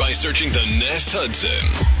iTunes by searching The Nest Hudson.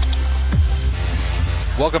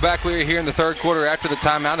 Welcome back. We are here in the third quarter after the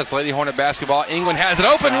timeout. It's Lady Hornet basketball. England has it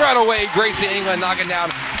open right away. Gracie England knocking down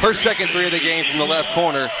her second 3 of the game from the left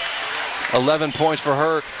corner. 11 points for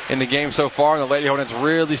her in the game so far, and the Lady Hornets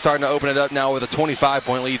really starting to open it up now with a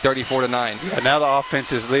 25-point lead, 34-9. Yeah, now the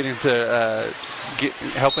offense is leading to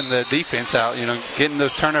helping the defense out. Getting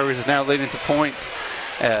those turnovers is now leading to points.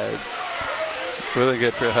 Really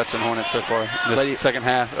good for the Hudson Hornets so far. Second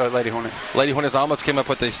half, Lady Hornets. Lady Hornets almost came up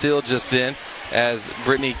with a steal just then, as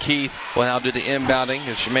Brittany Keith will now do the inbounding.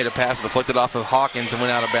 As she made a pass, deflected off of Hawkins and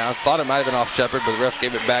went out of bounds. Thought it might have been off Shepherd, but the ref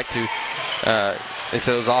gave it back to. They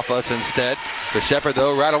said it was off us instead. But Shepherd,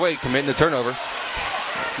 though, right away committing the turnover.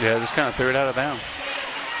 Yeah, just kind of threw it out of bounds.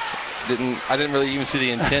 I didn't really even see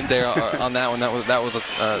the intent there on that one. That was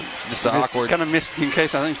just awkward. Kind of missed in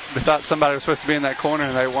case I think they thought somebody was supposed to be in that corner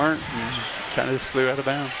and they weren't. Kind of just flew out of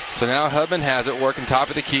bounds. So now Hubman has it, working top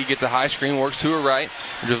of the key, gets a high screen, works to her right,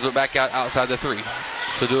 dribbles it back out outside the 3.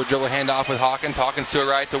 So do a dribble handoff with Hawkins. Hawkins to her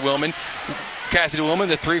right to Willman. Cassidy Willman,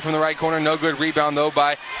 the 3 from the right corner. No good. Rebound, though,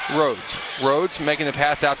 by Rhodes. Rhodes making the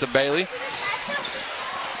pass out to Bailey.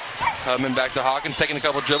 Hubman back to Hawkins, taking a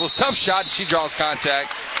couple dribbles. Tough shot, and she draws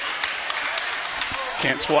contact.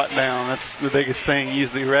 Can't swat down. That's the biggest thing.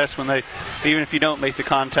 Usually refs, when they, even if you don't make the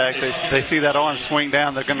contact, they see that arm swing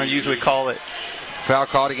down, they're going to usually call it. Foul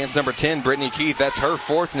called against number 10, Brittany Keith. That's her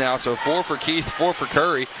 4th now, so 4 for Keith, 4 for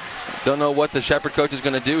Curry. Don't know what the Shepherd coach is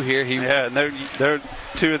going to do here. Yeah, and they're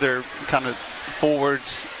 2 of their kind of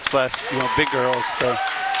forwards / big girls. So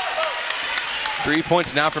 3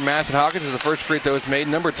 points now for Madison Hawkins as the first free throw is made.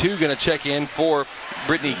 Number 2 going to check in for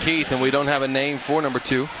Brittany Keith, and we don't have a name for number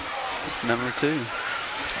 2. It's number 2.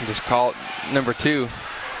 Just call it number 2.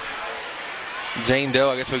 Jane Doe.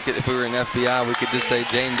 I guess we could, if we were in FBI, we could just say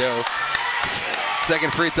Jane Doe.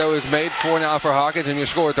 Second free throw is made. 4 now for Hawkins, and your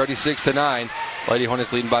score 36-9. Lady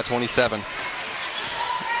Hornets leading by 27.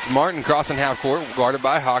 It's Martin crossing half court, guarded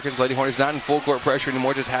by Hawkins. Lady Hornets not in full court pressure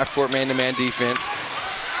anymore, just half court man-to-man defense.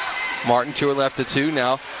 Martin to her left to 2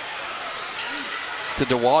 now. To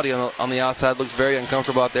DeWaldy on the outside, looks very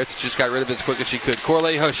uncomfortable out there, so she just got rid of it as quick as she could.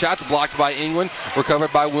 Corlejo shots blocked by England,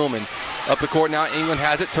 recovered by Willman. Up the court now, England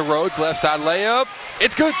has it to Rhodes, left side layup.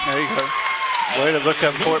 It's good. There you go. Way to look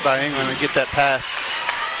up court by England and get that pass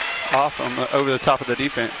off over the top of the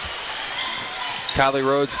defense. Kylie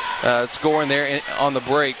Rhodes scoring there on the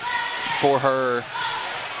break for her.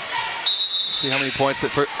 See how many points I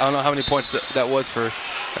don't know how many points that was for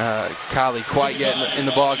Kylie quite yet in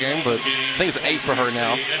the ball game, but I think it's 8 for her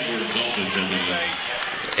now.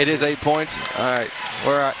 It is 8 points. All right.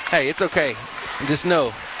 Hey, it's okay. Just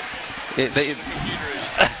know.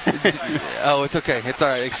 Oh, it's okay. It's all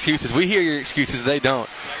right. Excuses. We hear your excuses. They don't.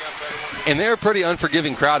 And they're a pretty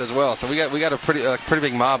unforgiving crowd as well. So we got a pretty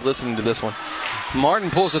big mob listening to this one.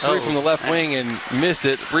 Martin pulls the 3 from the left wing and missed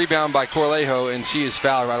it. Rebound by Corlejo, and she is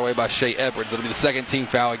fouled right away by Shea Edwards. It'll be the second team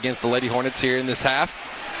foul against the Lady Hornets here in this half.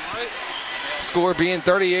 Score being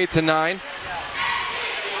 38-9.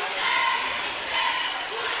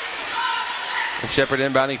 And Shepherd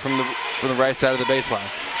inbounding from the right side of the baseline.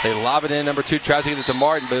 They lob it in. Number 2 tries to get it to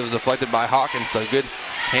Martin, but it was deflected by Hawkins. So good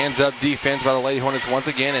hands-up defense by the Lady Hornets once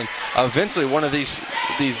again. And eventually one of these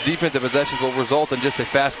defensive possessions will result in just a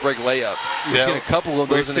fast break layup. We've seen a couple of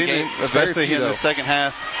those in the game. Especially in the second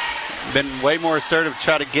half. Been way more assertive to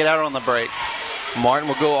try to get out on the break. Martin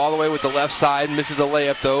will go all the way with the left side. Misses the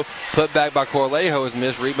layup, though. Put back by Corlejo is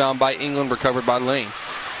missed. Rebound by England. Recovered by Lane.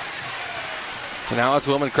 So now it's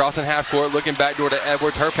Willman crossing half court, looking back door to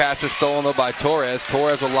Edwards. Her pass is stolen, though, by Torres.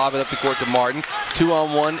 Torres will lob it up the court to Martin.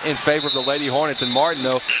 2-on-1 in favor of the Lady Hornets. And Martin,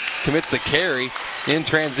 though, commits the carry in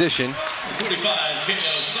transition. 45,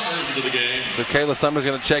 Kayla Summers into the game. So Kayla Summers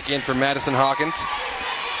going to check in for Madison Hawkins,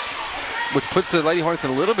 which puts the Lady Hornets in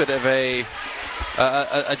a little bit of a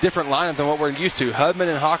different lineup than what we're used to. Hubman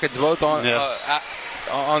and Hawkins both on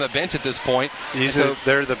the bench at this point. Usually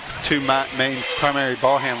they're the 2 main primary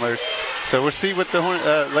ball handlers. So we'll see what the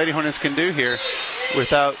Lady Hornets can do here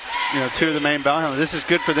without 2 of the main ball handlers. This is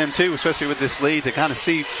good for them too, especially with this lead, to kind of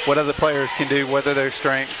see what other players can do, what are their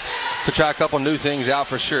strengths. To try a couple new things out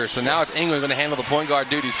for sure. So now it's England going to handle the point guard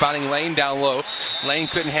duties, finding Lane down low. Lane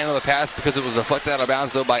couldn't handle the pass because it was deflected out of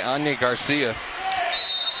bounds, though, by Anya Garcia.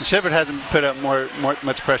 Shepherd hasn't put up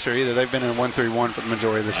much pressure either. They've been in 1-3-1 for the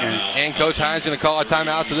majority of this game. And Coach Hines going to call a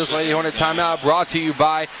timeout. So this Lady Hornet timeout brought to you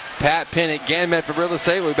by Pat Penn at Ganmet for Real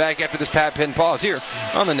Estate. We'll be back after this Pat Penn pause here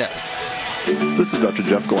on The Nest. This is Dr.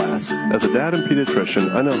 Jeff Glass. As a dad and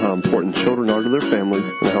pediatrician, I know how important children are to their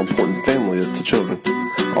families and how important family is to children.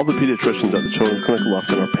 All the pediatricians at the Children's Clinic of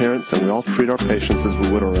Lufkin are parents, and we all treat our patients as we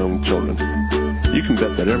would our own children. You can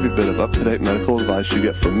bet that every bit of up-to-date medical advice you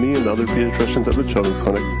get from me and the other pediatricians at the Children's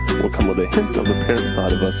Clinic will come with a hint of the parent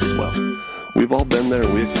side of us as well. We've all been there,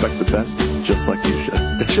 and we expect the best, just like you should.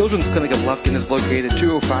 The Children's Clinic of Lufkin is located at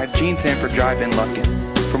 205 Gene Sanford Drive in Lufkin.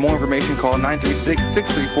 For more information, call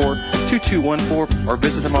 936-634-2214 or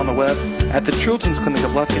visit them on the web at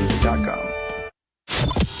thechildren'sclinicoflufkin.com.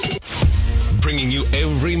 Bringing you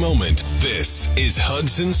every moment, this is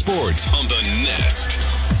Hudson Sports on The Nest.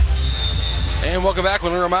 And welcome back. I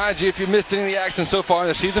want to remind you, if you missed any of the action so far in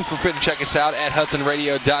the season, feel free to check us out at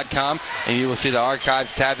HudsonRadio.com, and you will see the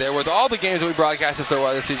archives tab there with all the games that we broadcasted so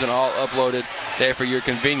far this season, all uploaded there for your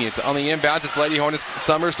convenience. On the inbounds, it's Lady Hornets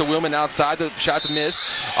Summers to Wilman outside. The shot's missed.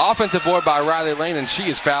 Offensive board by Riley Lane, and she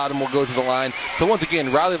is fouled and will go to the line. So once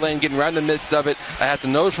again, Riley Lane getting right in the midst of it. Has the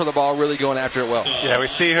nose for the ball, really going after it well. Yeah, we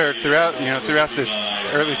see her throughout this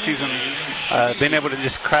early season being able to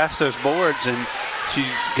just crash those boards, and she's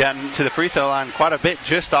gotten to the free throw line quite a bit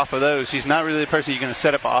just off of those. She's not really the person you're going to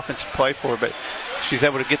set up an offensive play for, but she's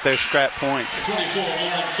able to get those scrap points.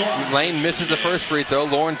 Lane misses the first free throw.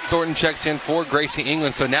 Lauren Thornton checks in for Gracie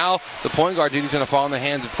England. So now the point guard duty is going to fall in the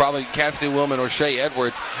hands of probably Cassidy Wilman or Shea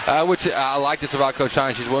Edwards, which I like this about Coach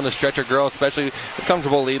Hines. She's willing to stretch her girl, especially a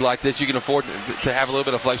comfortable lead like this. You can afford to have a little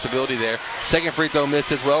bit of flexibility there. Second free throw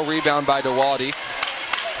missed as well. Rebound by DeWaldy.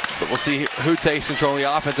 But we'll see who takes control of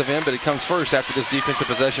the offensive end, but it comes first after this defensive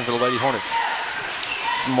possession for the Lady Hornets.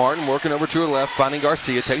 It's Martin working over to her left, finding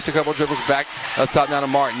Garcia. Takes a couple dribbles back up top now to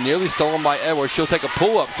Martin. Nearly stolen by Edwards. She'll take a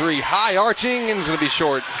pull-up three. High arching, and it's going to be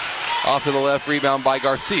short. Off to the left, rebound by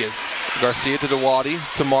Garcia. Garcia to DeWaldy,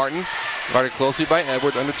 to Martin. Guarded closely by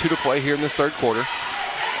Edwards. Under 2 to play here in this third quarter.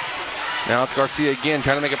 Now it's Garcia again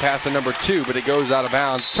trying to make a pass to number 2, but it goes out of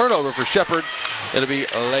bounds. Turnover for Shepherd. It'll be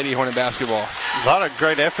a Lady Hornet basketball. A lot of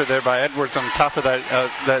great effort there by Edwards on top of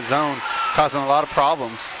that zone, causing a lot of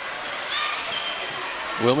problems.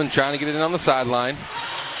 Wilman trying to get it in on the sideline.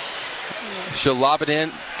 She'll lob it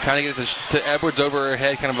in, kind of get it to Edwards over her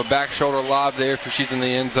head, kind of a back shoulder lob there if she's in the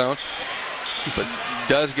end zone. But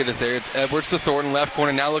does get it there. It's Edwards to Thornton, left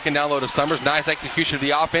corner, now looking down low to Summers. Nice execution of the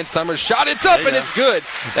offense. Summers shot, it's up, and it's good.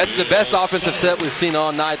 That's the best offensive set we've seen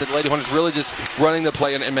all night. The Lady Hornets really just running the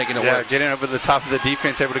play and making it work. Yeah, getting over the top of the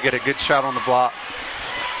defense, able to get a good shot on the block.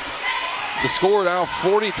 The score now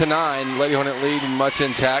 40-9. Lady Hornet lead much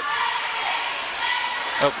intact.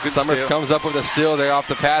 Summers steal. Comes up with a steal there off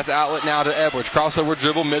the pass outlet now to Edwards. Crossover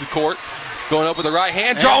dribble midcourt. Going up with the right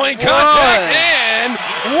hand, drawing contact, and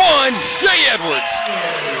one, Shea Edwards.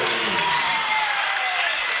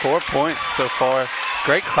 4 points so far.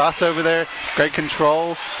 Great crossover there, great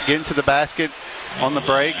control, getting to the basket on the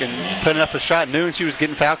break and putting up a shot. Knew she was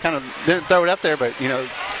getting fouled, kind of didn't throw it up there, but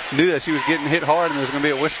knew that she was getting hit hard and there was going to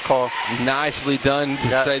be a whistle call. Nicely done,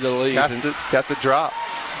 to say the least. Got the drop.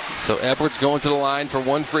 So Edwards going to the line for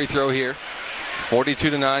one free throw here.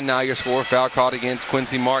 42-9, now your score. Foul caught against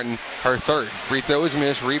Quincy Martin, her third. Free throw is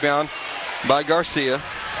missed. Rebound by Garcia.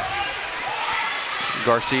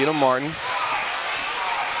 Garcia to Martin.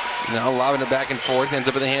 Now lobbing it back and forth. Ends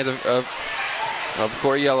up in the hands of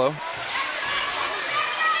Coriello.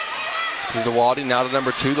 To DeWaldy, now to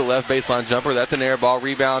number 2, the left baseline jumper. That's an air ball.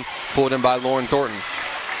 Rebound pulled in by Lauren Thornton.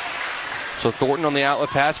 So Thornton on the outlet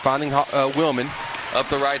pass, finding Wilman. Up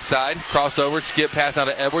the right side, crossover, skip pass out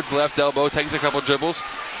to Edwards, left elbow, takes a couple dribbles,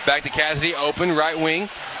 back to Cassidy, open, right wing,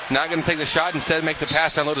 not going to take the shot, instead makes a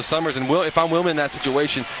pass down low to Summers, and if I'm Wilman in that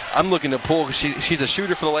situation, I'm looking to pull, because she's a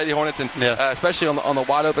shooter for the Lady Hornets, and especially on the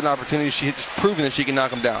wide open opportunity, she's proven that she can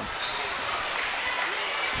knock them down.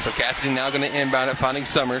 So Cassidy now going to inbound it, finding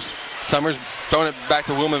Summers. Summers throwing it back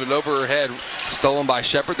to Wilman, but over her head, stolen by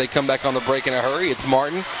Shepherd. They come back on the break in a hurry. It's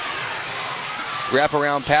Martin.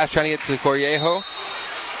 Wraparound pass trying to get to Coriejo.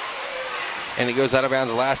 And it goes out of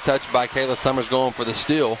bounds. The last touch by Kayla Summers going for the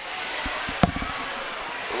steal.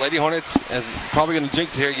 The Lady Hornets is probably going to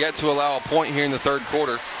jinx it here, yet to allow a point here in the third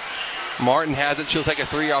quarter. Martin has it. She'll take a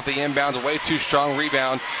 3 off the inbounds. A way too strong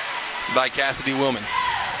rebound by Cassidy Wilman.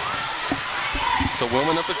 So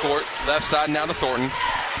Wilman up the court. Left side now to Thornton.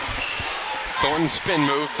 Thornton spin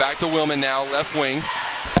move. Back to Wilman now. Left wing.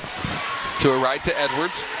 To her right to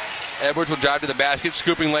Edwards. Edwards will drive to the basket,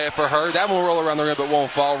 scooping layup for her. That one will roll around the rim but won't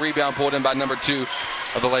fall. Rebound pulled in by number 2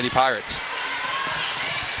 of the Lady Pirates.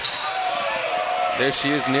 There she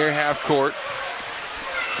is near half court.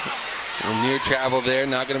 Near travel there,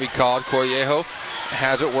 not going to be called. Coriejo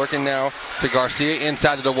has it working now to Garcia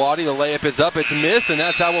inside to DeWaldy. The layup is up, it's missed, and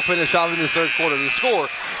that's how we'll finish off in the third quarter. The score,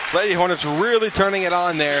 Lady Hornets really turning it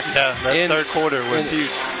on there. Yeah, that third quarter was huge.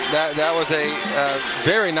 That was a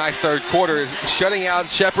very nice third quarter, shutting out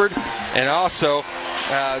Shepherd, and also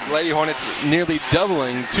Lady Hornets nearly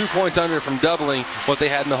doubling, 2 points under from doubling what they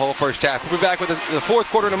had in the whole first half. We'll be back with the fourth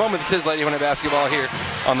quarter in a moment. This is Lady Hornet basketball here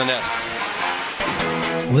on the Nest.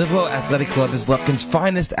 Livewell Athletic Club is Lufkin's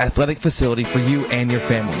finest athletic facility for you and your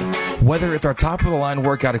family. Whether it's our top-of-the-line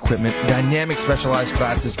workout equipment, dynamic specialized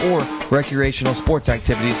classes, or recreational sports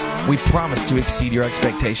activities, we promise to exceed your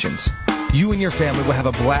expectations. You and your family will have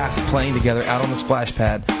a blast playing together out on the splash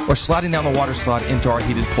pad or sliding down the water slide into our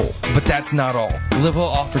heated pool. But that's not all. Livewell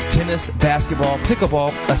offers tennis, basketball,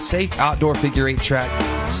 pickleball, a safe outdoor figure 8 track,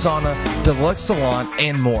 sauna, deluxe salon,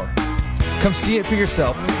 and more. Come see it for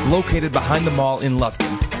yourself, located behind the mall in Lufkin.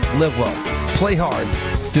 Live well, play hard,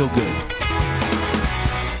 feel good.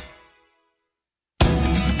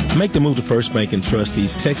 Make the move to First Bank & Trust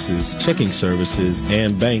East Texas checking services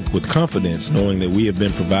and bank with confidence, knowing that we have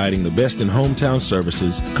been providing the best in hometown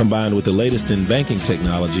services combined with the latest in banking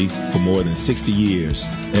technology for more than 60 years.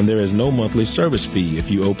 And there is no monthly service fee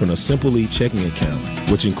if you open a Simple checking account,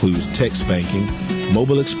 which includes text banking,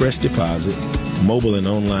 mobile express deposit, mobile and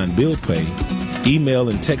online bill pay, email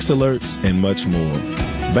and text alerts, and much more.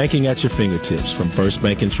 Banking at your fingertips from First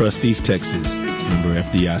Bank & Trust East Texas, member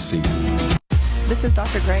FDIC. This is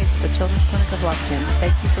Dr. Gray, the Children's Clinic of Lufkin.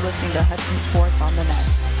 Thank you for listening to Hudson Sports on the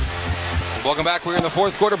Nest. Welcome back. We're in the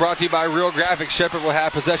fourth quarter, brought to you by Real Graphics. Shepherd will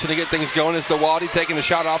have possession to get things going. It's DeWaldy taking the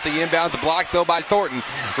shot off the inbounds. Blocked, though, by Thornton.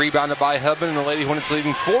 Rebounded by Hubman, and the Lady Hornets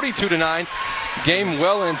leading 42-9. Game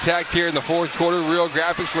well intact here in the fourth quarter. Real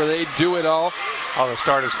Graphics, where they do it all. All the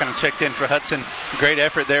starters kind of checked in for Hudson. Great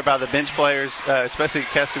effort there by the bench players, especially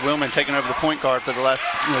Cassie Willman taking over the point guard for the last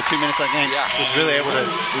 2 minutes of the game. Yeah. Was really able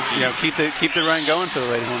to keep the run going for the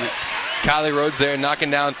Lady Hornets. Kylie Rhodes there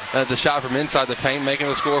knocking down the shot from inside the paint, making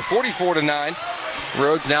the score 44-9.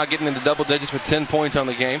 Rhodes now getting into double digits with 10 points on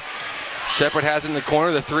the game. Shepherd has it in the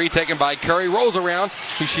corner. The three taken by Curry. Rolls around.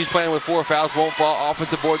 She's playing with 4 fouls. Won't fall.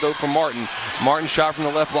 Offensive board, though, for Martin. Martin shot from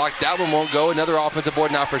the left block. That one won't go. Another offensive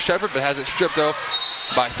board now for Shepherd, but has it stripped, though,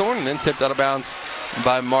 by Thornton, and then tipped out of bounds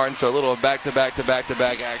by Martin. So a little back-to-back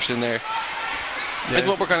action there. Yeah, that's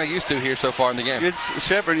what we're kind of used to here so far in the game. It's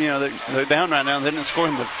Shepherd, they're down right now. They didn't score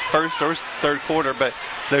in the first or third quarter, but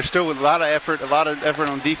there's still a lot of effort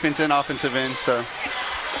on defense and offensive end. So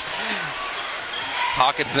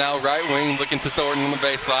Hawkins now right wing, looking to Thornton on the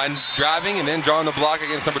baseline, driving and then drawing the block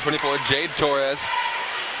against number 24, Jade Torres.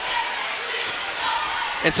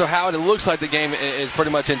 And so, Howard, it looks like the game is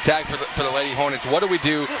pretty much intact for the Lady Hornets. What do we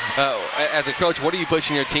do as a coach? What are you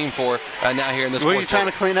pushing your team for now here in this? Well, you're trying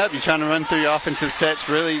to clean up. You're trying to run through your offensive sets,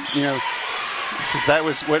 really, because that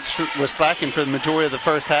was what was slacking for the majority of the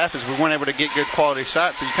first half, is we weren't able to get good quality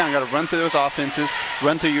shots. So you kind of got to run through those offenses,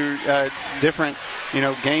 run through your different,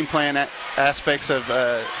 game plan aspects of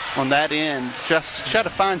on that end. Just try to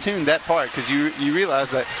fine-tune that part, because you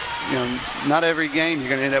realize that not every game you're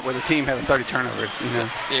going to end up with a team having 30 turnovers.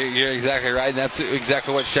 You're exactly right. And that's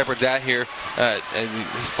exactly what Shepherd's at here. And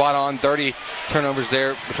spot on, 30 turnovers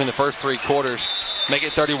there between the first 3 quarters. Make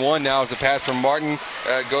it 31 now as the pass from Martin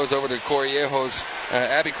goes over to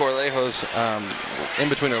Abby Correlejos in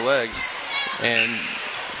between her legs. And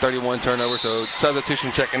 31 turnovers, so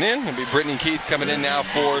substitution checking in. It'll be Brittany Keith coming in now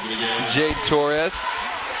for Jade Torres.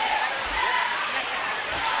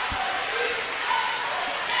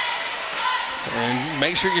 And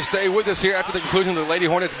make sure you stay with us here after the conclusion of the Lady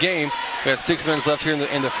Hornets game. We have 6 minutes left here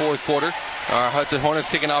in the fourth quarter. Our Hudson Hornets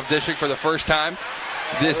kicking off district for the first time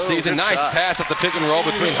this season. Nice pass at the pick and roll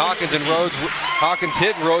between Hawkins and Rhodes. Hawkins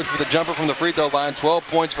hit Rhodes for the jumper from the free throw line. 12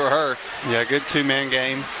 points for her. Yeah, good 2-man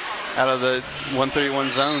game out of the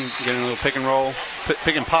 131 zone, getting a little pick and roll,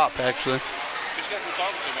 pick and pop, actually.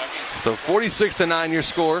 So 46-9 your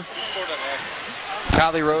score.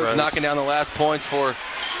 Kylie Rhodes knocking down the last points for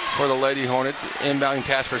the Lady Hornets. Inbounding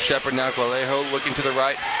pass for Shepherd. Now Colejo looking to the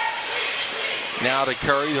right. Now to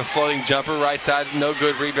Curry, the floating jumper, right side, no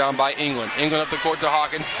good. Rebound by England. England up the court to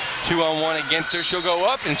Hawkins. 2-on-1 against her. She'll go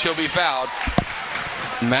up and she'll be fouled.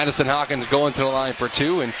 Madison Hawkins going to the line for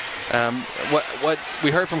 2. And what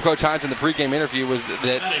we heard from Coach Hines in the pregame interview was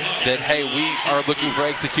that hey, we are looking for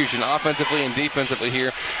execution offensively and defensively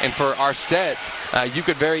here, and for our sets, you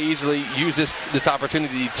could very easily use this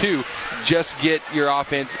opportunity to just get your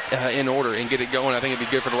offense in order and get it going. I think it'd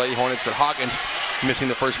be good for the Lady Hornets, but Hawkins missing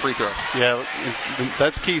the first free throw. Yeah,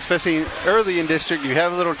 that's key, especially early in district. You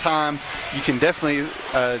have a little time. You can definitely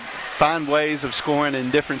find ways of scoring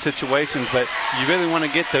in different situations, but you really want to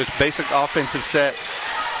get those basic offensive sets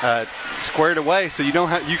squared away, so you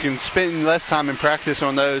can spend less time in practice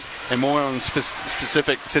on those and more on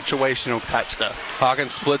specific situational type stuff.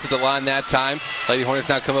 Hawkins splits at the line that time. Lady Hornets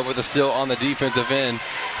now come up with a steal on the defensive end.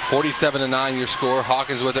 47-9 your score.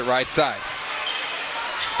 Hawkins with it right side.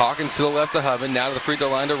 Hawkins to the left of Hubbin. Now to the free throw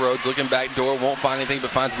line to Rhodes. Looking back door. Won't find anything but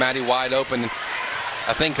finds Maddie wide open.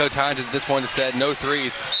 I think Coach Hines at this point has said no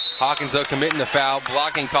threes. Hawkins, though, committing the foul.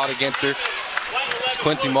 Blocking caught against her.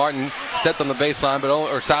 Quincy Martin stepped on the baseline,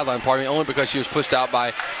 sideline, only because she was pushed out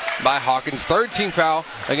by Hawkins. Third team foul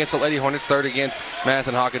against the Lady Hornets, third against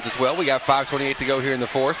Madison Hawkins as well. We got 5:28 to go here in the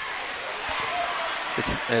fourth.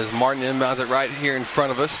 as Martin inbounds it right here in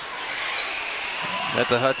front of us at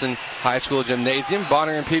the Hudson High School Gymnasium.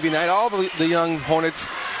 Bonner and PB Knight, all the young Hornets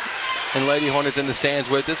and Lady Hornets in the stands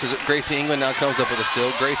with us. As Gracie England now comes up with a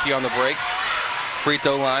steal. Gracie on the break. Free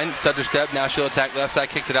throw line. Stutter step. Now she'll attack left side.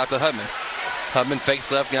 Kicks it out to Hubman. Hubman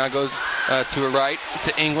fakes left. Now goes to her right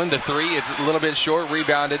to England. The three is a little bit short.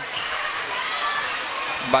 Rebounded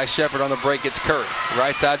by Shepard on the break. Gets Curry.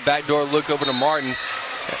 Right side backdoor look over to Martin.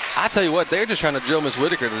 I tell you what, they're just trying to drill Miss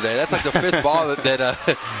Whitaker today. That's like the fifth ball that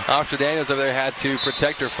Officer Daniels over there had to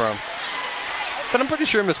protect her from. But I'm pretty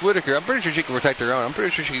sure Miss Whitaker, I'm pretty sure she can protect her own. I'm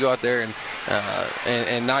pretty sure she can go out there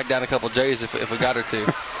and knock down a couple J's if we got her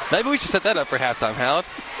to. Maybe we should set that up for halftime, Howard.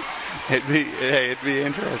 It'd be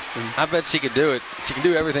interesting. I bet she could do it. She can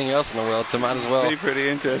do everything else in the world, so might as well. It'd be pretty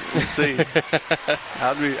interesting to see.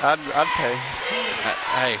 I'd pay.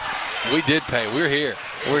 Hey, we did pay. We're here.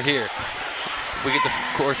 We get the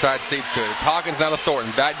courtside seats to it. It's Hawkins now to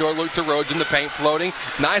Thornton. Backdoor look to Rhodes in the paint, floating.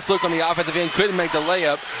 Nice look on the offensive end. Couldn't make the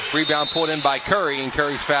layup. Rebound pulled in by Curry, and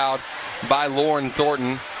Curry's fouled by Lauren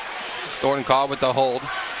Thornton. Thornton called with the hold.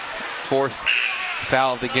 Fourth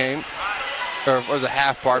foul of the game. Or the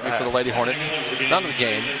half, pardon me, for the Lady Hornets. Not of the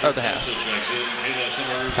game, of the half.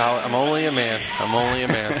 I'm only a man.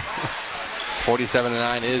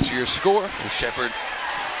 47-9 is your score. And Shepard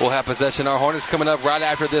will have possession. Our Hornets coming up right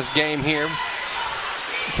after this game here,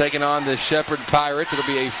 taking on the Shepard Pirates. It'll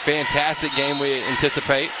be a fantastic game, we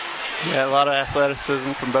anticipate. Yeah, a lot of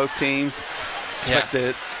athleticism from both teams. Expect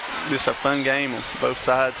it just a fun game on both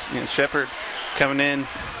sides. You know, Shepard coming in,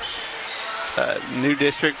 new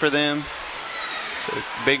district for them. So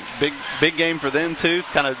big game for them too.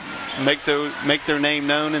 To kind of make their name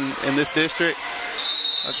known in this district.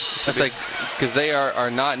 That's like because they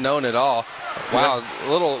are not known at all. Wow, a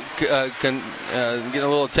little getting a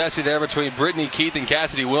little testy there between Brittany Keith and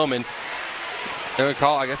Cassidy Willman. They're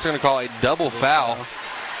going to call a double foul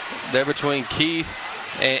there between Keith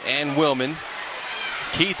and Willman.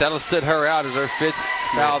 Keith, that'll sit her out as her fifth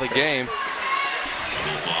foul of the game.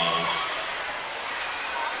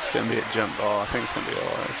 It's going to be a jump ball. I think it's going to be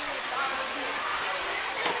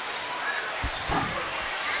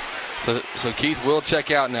ours. So Keith will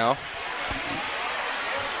check out now.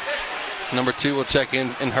 Number 2 will check in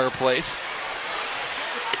her place.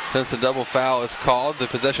 Since the double foul is called, the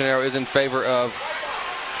possession arrow is in favor of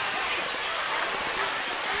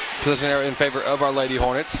our Lady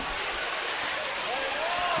Hornets.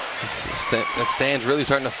 The stand's really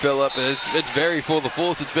starting to fill up, and it's very full, the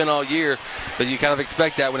fullest it's been all year. But you kind of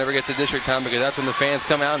expect that whenever it gets to district time, because that's when the fans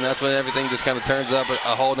come out, and that's when everything just kind of turns up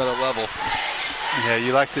a whole nother level. Yeah,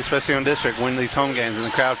 you like to, especially on district, win these home games, and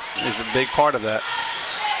the crowd is a big part of that.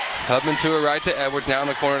 Hubman to her right to Edwards, now in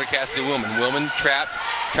the corner to Cassidy Willman. Willman trapped,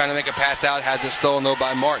 trying to make a pass out, has it stolen though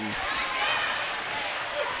by Martin.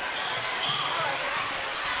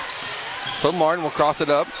 So Martin will cross it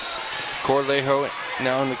up. Corlejo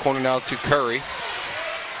now in the corner now to Curry.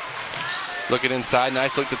 Looking inside,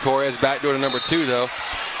 nice look to Torres, backdoor to number 2 though.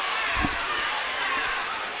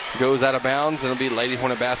 Goes out of bounds, and it'll be Lady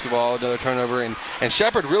Hornet basketball, another turnover. And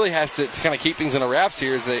Shepard really has to kind of keep things in the wraps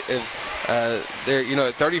here as they're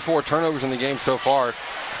at 34 turnovers in the game so far.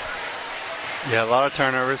 Yeah, a lot of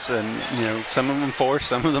turnovers, and some of them forced,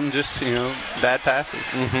 some of them just bad passes.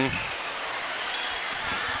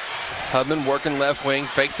 Hubman working left wing,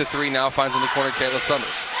 fakes the 3, now finds in the corner Kayla Summers.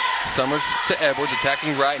 Summers to Edwards,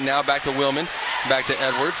 attacking right, now back to Willman, back to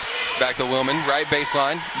Edwards, back to Willman, right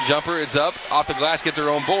baseline, jumper is up, off the glass, gets her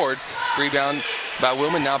own board, rebound by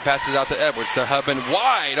Willman, now passes out to Edwards, to Hubman,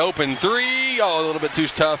 wide open 3, a little bit too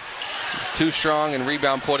tough, too strong, and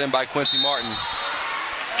rebound pulled in by Quincy Martin.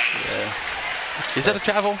 Yeah. Is that a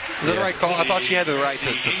travel? Is that the right call? I thought she had the right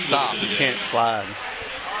to stop. You can't slide.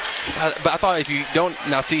 But I thought if you don't,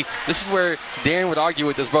 now see, this is where Darren would argue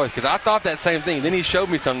with us both, because I thought that same thing. Then he showed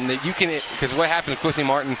me something that you can, because what happened, Quincy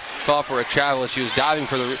Martin called for a travel as she was diving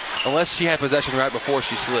for unless she had possession right before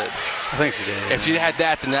she slid. I think she did. If she had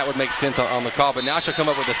that, then that would make sense on the call. But now she'll come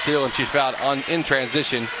up with a steal, and she's fouled in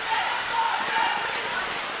transition.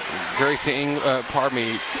 Gracie England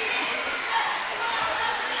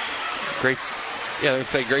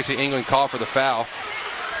called for the foul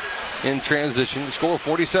in transition. The score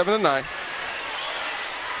 47-9.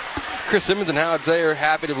 Chris Simmons and Howard Zay are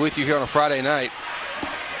happy to be with you here on a Friday night.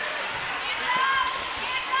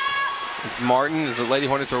 It's Martin as the Lady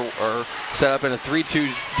Hornets are set up in a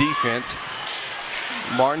 3-2 defense.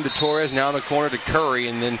 Martin to Torres, now in the corner to Curry,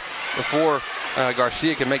 and then before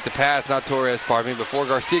Garcia can make the pass, not Torres, pardon me, before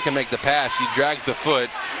Garcia can make the pass, she drags the foot.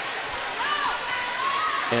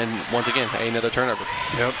 And once again, another turnover.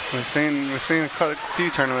 Yep, we're seeing quite a few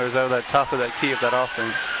turnovers out of that top of that key of that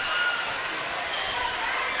offense.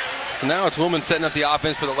 So now it's Willman setting up the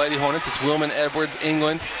offense for the Lady Hornets. It's Willman, Edwards,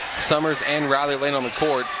 England, Summers, and Riley Lane on the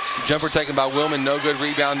court. Jumper taken by Willman. No good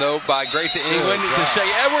rebound, though, by Gracie England to Shea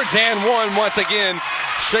Edwards, and one once again.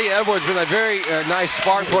 Shea Edwards with a very nice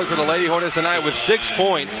spark plug for the Lady Hornets tonight with 6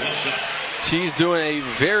 points. She's doing a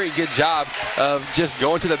very good job of just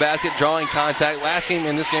going to the basket, drawing contact. Last game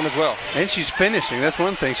and this game as well. And she's finishing. That's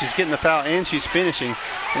one thing. She's getting the foul and she's finishing,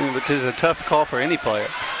 which is a tough call for any player.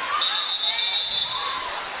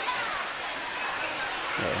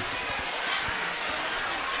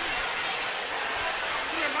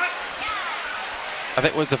 I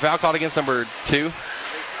think was the foul called against number 2? I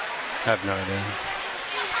have no idea.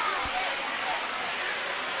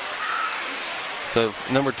 So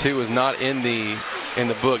number 2 was not in the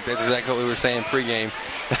book. That's exactly what we were saying pregame.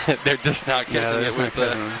 They're just not catching it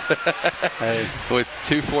with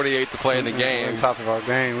 2:48 to play in the game. On top of our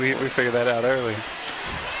game, we figured that out early.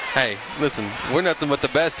 Hey, listen, we're nothing but the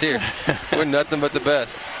best here. We're nothing but the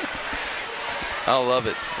best. I love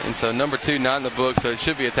it. And so number 2 not in the book, so it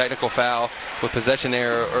should be a technical foul with possession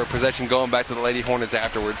error or possession going back to the Lady Hornets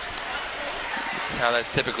afterwards. That's how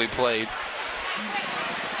that's typically played.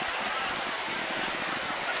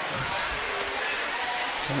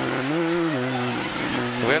 Do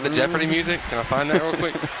we have the Jeopardy music? Can I find that real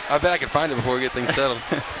quick? I bet I can find it before we get things settled.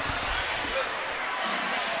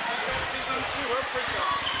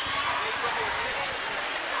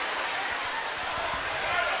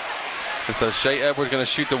 And so Shea Edwards going to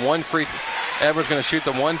shoot the one free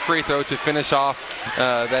throw to finish off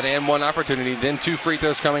that and one opportunity. Then 2 free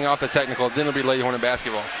throws coming off the technical. Then it'll be Lady Hornet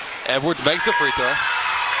basketball. Edwards makes the free throw.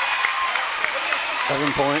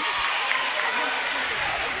 7 points.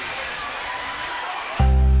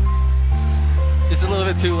 Just a little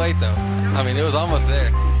bit too late, though. I mean, it was almost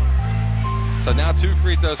there. So now 2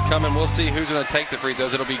 free throws coming. We'll see who's going to take the free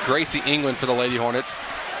throws. It'll be Gracie England for the Lady Hornets.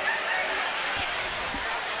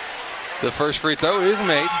 The first free throw is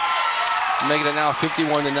made, making it now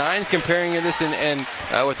 51-9. Comparing this and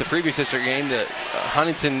with the previous district game, the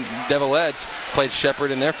Huntington Devilettes played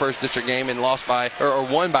Shepherd in their first district game and lost by or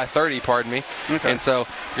won by 30. Pardon me. Okay. And so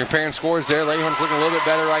comparing scores there, Lady Hornets looking a little bit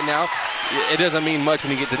better right now. It doesn't mean much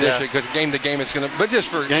when you get to district because game to game it's going to. But just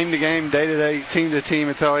for game to game, day to day, team to team,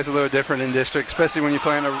 it's always a little different in district, especially when you're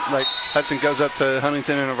playing like Hudson goes up to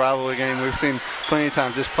Huntington in a rivalry game. We've seen plenty of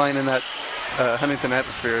times just playing in that. Huntington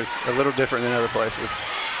atmosphere is a little different than other places.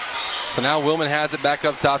 So now Willman has it back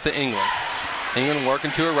up top to England. England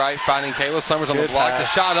working to her right, finding Kayla Summers on the block. The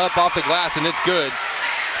shot up off the glass, and it's good.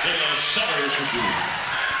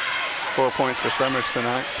 4 points for Summers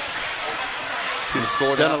tonight. She's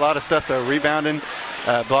done a lot of stuff, though, rebounding,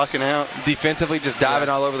 blocking out. Defensively, just diving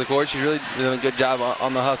all over the court. She's really doing a good job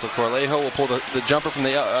on the hustle. Corlejo will pull the jumper from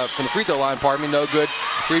the free throw line. Pardon me, no good.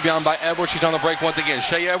 Rebound by Edwards. She's on the break once again.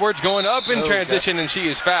 Shea Edwards going up in transition, and she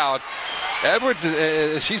is fouled. Edwards,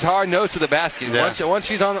 she's hard-nosed to the basket. Yeah. Once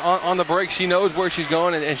she's on the break, she knows where she's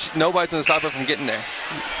going, and nobody's going to stop her from getting there.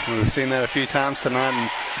 We've seen that a few times tonight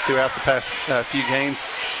and throughout the past few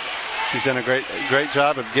games. She's done a great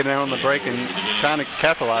job of getting out on the break and trying to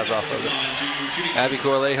capitalize off of it. Abby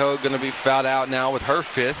Corlejo going to be fouled out now with her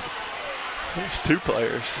 5th. There's 2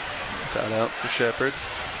 players fouled out for Shepherd.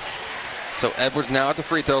 So Edwards now at the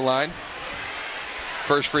free throw line.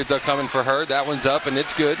 First free throw coming for her. That one's up and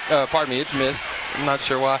it's good. It's missed. I'm not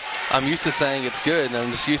sure why. I'm used to saying it's good, and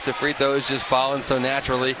I'm just used to free throws just falling so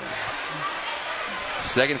naturally.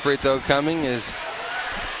 Second free throw coming is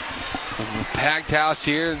packed house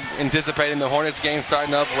here, anticipating the Hornets game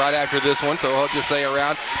starting up right after this one, so I hope you'll stay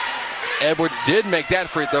around. Edwards did make that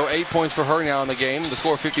free throw. 8 points for her now in the game. The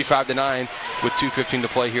score 55-9 with 2:15 to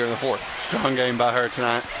play here in the fourth. Strong game by her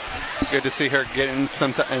tonight. Good to see her getting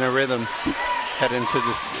in a rhythm heading into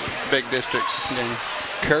this big district game.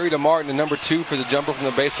 Curry to Martin, the number 2 for the jumper from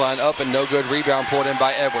the baseline, up and no good. Rebound pulled in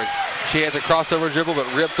by Edwards. She has a crossover dribble,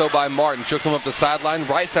 but ripped though by Martin. She'll come up the sideline,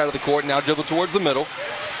 right side of the court, now dribble towards the middle.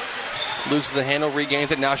 Loses the handle,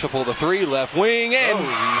 regains it. Now she'll pull the 3, left wing, and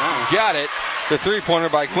got it. The 3-pointer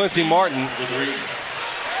by Quincy Martin.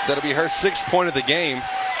 That'll be her 6th point of the game.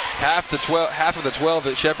 Half of the 12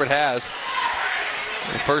 that Shepherd has.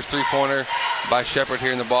 The first 3-pointer by Shepherd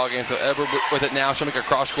here in the ballgame. So Edward with it now. She'll make a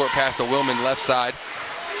cross-court pass to Willman, left side.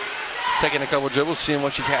 Taking a couple dribbles, seeing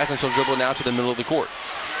what she has, and she'll dribble now to the middle of the court.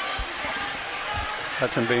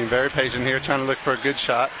 Hudson being very patient here, trying to look for a good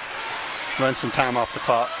shot. Run some time off the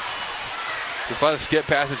clock. Just a lot of skip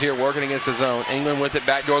passes here, working against the zone. England with it,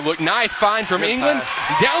 backdoor look. Nice find from England.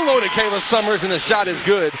 Down low to Kayla Summers, and the shot is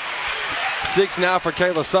good. 6 now for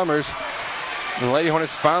Kayla Summers. And the Lady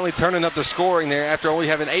Hornets finally turning up the scoring there after only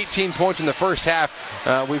having 18 points in the first half.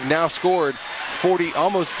 We've now scored 40,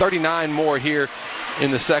 almost 39 more here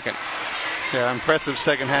in the second. Yeah, impressive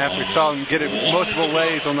second half. We saw them get it multiple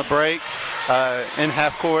ways on the break in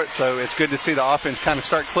half court, so it's good to see the offense kind of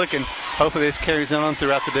start clicking. Hopefully this carries on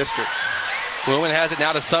throughout the district. Willman has it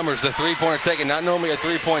now to Summers, the three-pointer taken. Not normally a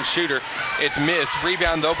three-point shooter. It's missed.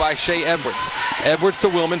 Rebound, though, by Shea Edwards. Edwards to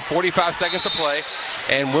Willman, 45 seconds to play,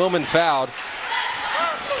 and Willman fouled.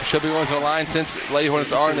 She'll be going to the line since Lady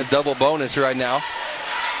Hornets are in the double bonus right now.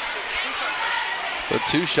 So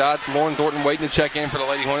 2 shots. Lauren Thornton waiting to check in for the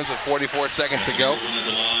Lady Hornets with 44 seconds to go.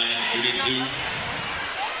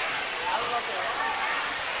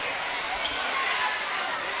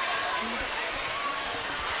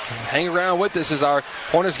 Hang around with us as our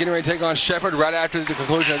Hornets getting ready to take on Shepherd right after the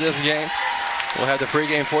conclusion of this game. We'll have the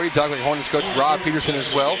pregame for you. Talk with Hornets coach Rob Peterson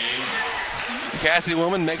as well. Cassidy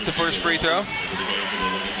Willman makes the first free throw.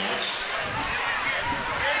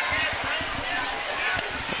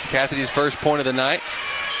 Cassidy's first point of the night.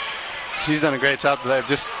 She's done a great job today of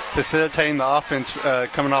just facilitating the offense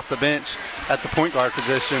coming off the bench at the point guard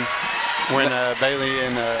position when Bailey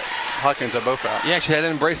and Hawkins are both out. Yeah, she had to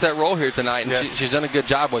embrace that role here tonight, and she's done a good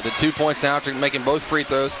job with it. 2 points now after making both free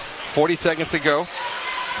throws. 40 seconds to go.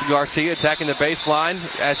 It's Garcia attacking the baseline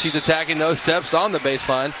as she's attacking those steps on the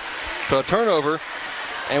baseline. So a turnover,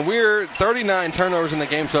 and we're 39 turnovers in the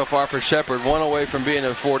game so far for Shepherd, 1 away from being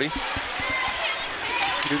at 40.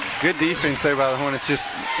 Good defense there by the Hornets, just,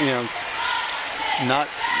 not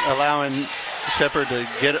allowing Shepherd to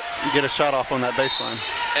get a shot off on that baseline.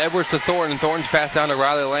 Edwards to Thornton. Thornton's pass down to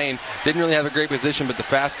Riley Lane. Didn't really have a great position, but the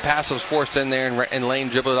fast pass was forced in there, and Lane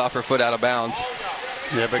dribbled it off her foot out of bounds.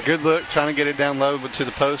 Yeah, but good look, trying to get it down low to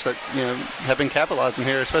the post that, have been capitalizing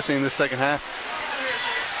here, especially in this second half.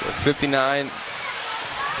 So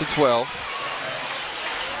 59-12.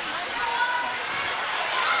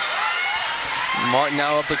 Martin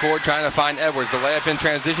now up the court trying to find Edwards. The layup in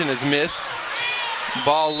transition is missed.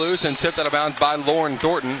 Ball loose and tipped out of bounds by Lauren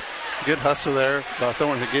Thornton. Good hustle there by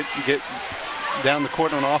Thornton to get down the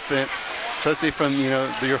court on offense, especially from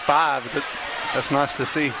your 5. That's nice to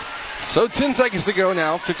see. So 10 seconds to go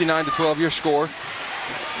now. 59-12 your score.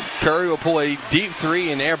 Curry will pull a deep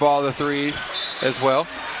 3 and airball the 3 as well.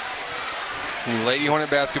 And Lady Hornet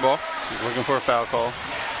basketball. She's looking for a foul call.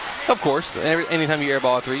 Of course. Anytime you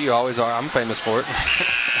airball a 3, you always are. I'm famous for it.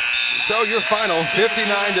 So your final,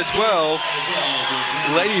 59-12.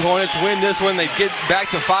 Lady Hornets win this one. They get back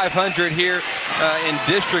to 500 here in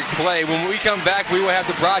district play. When we come back, we will have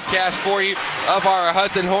the broadcast for you of our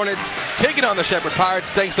Hudson Hornets taking on the Shepherd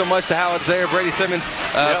Pirates. Thanks so much to Howard Zaire, Brady Simmons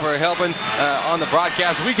for helping on the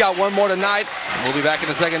broadcast. We got one more tonight. We'll be back in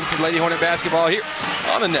a second. This is Lady Hornet basketball here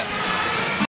on the Nest.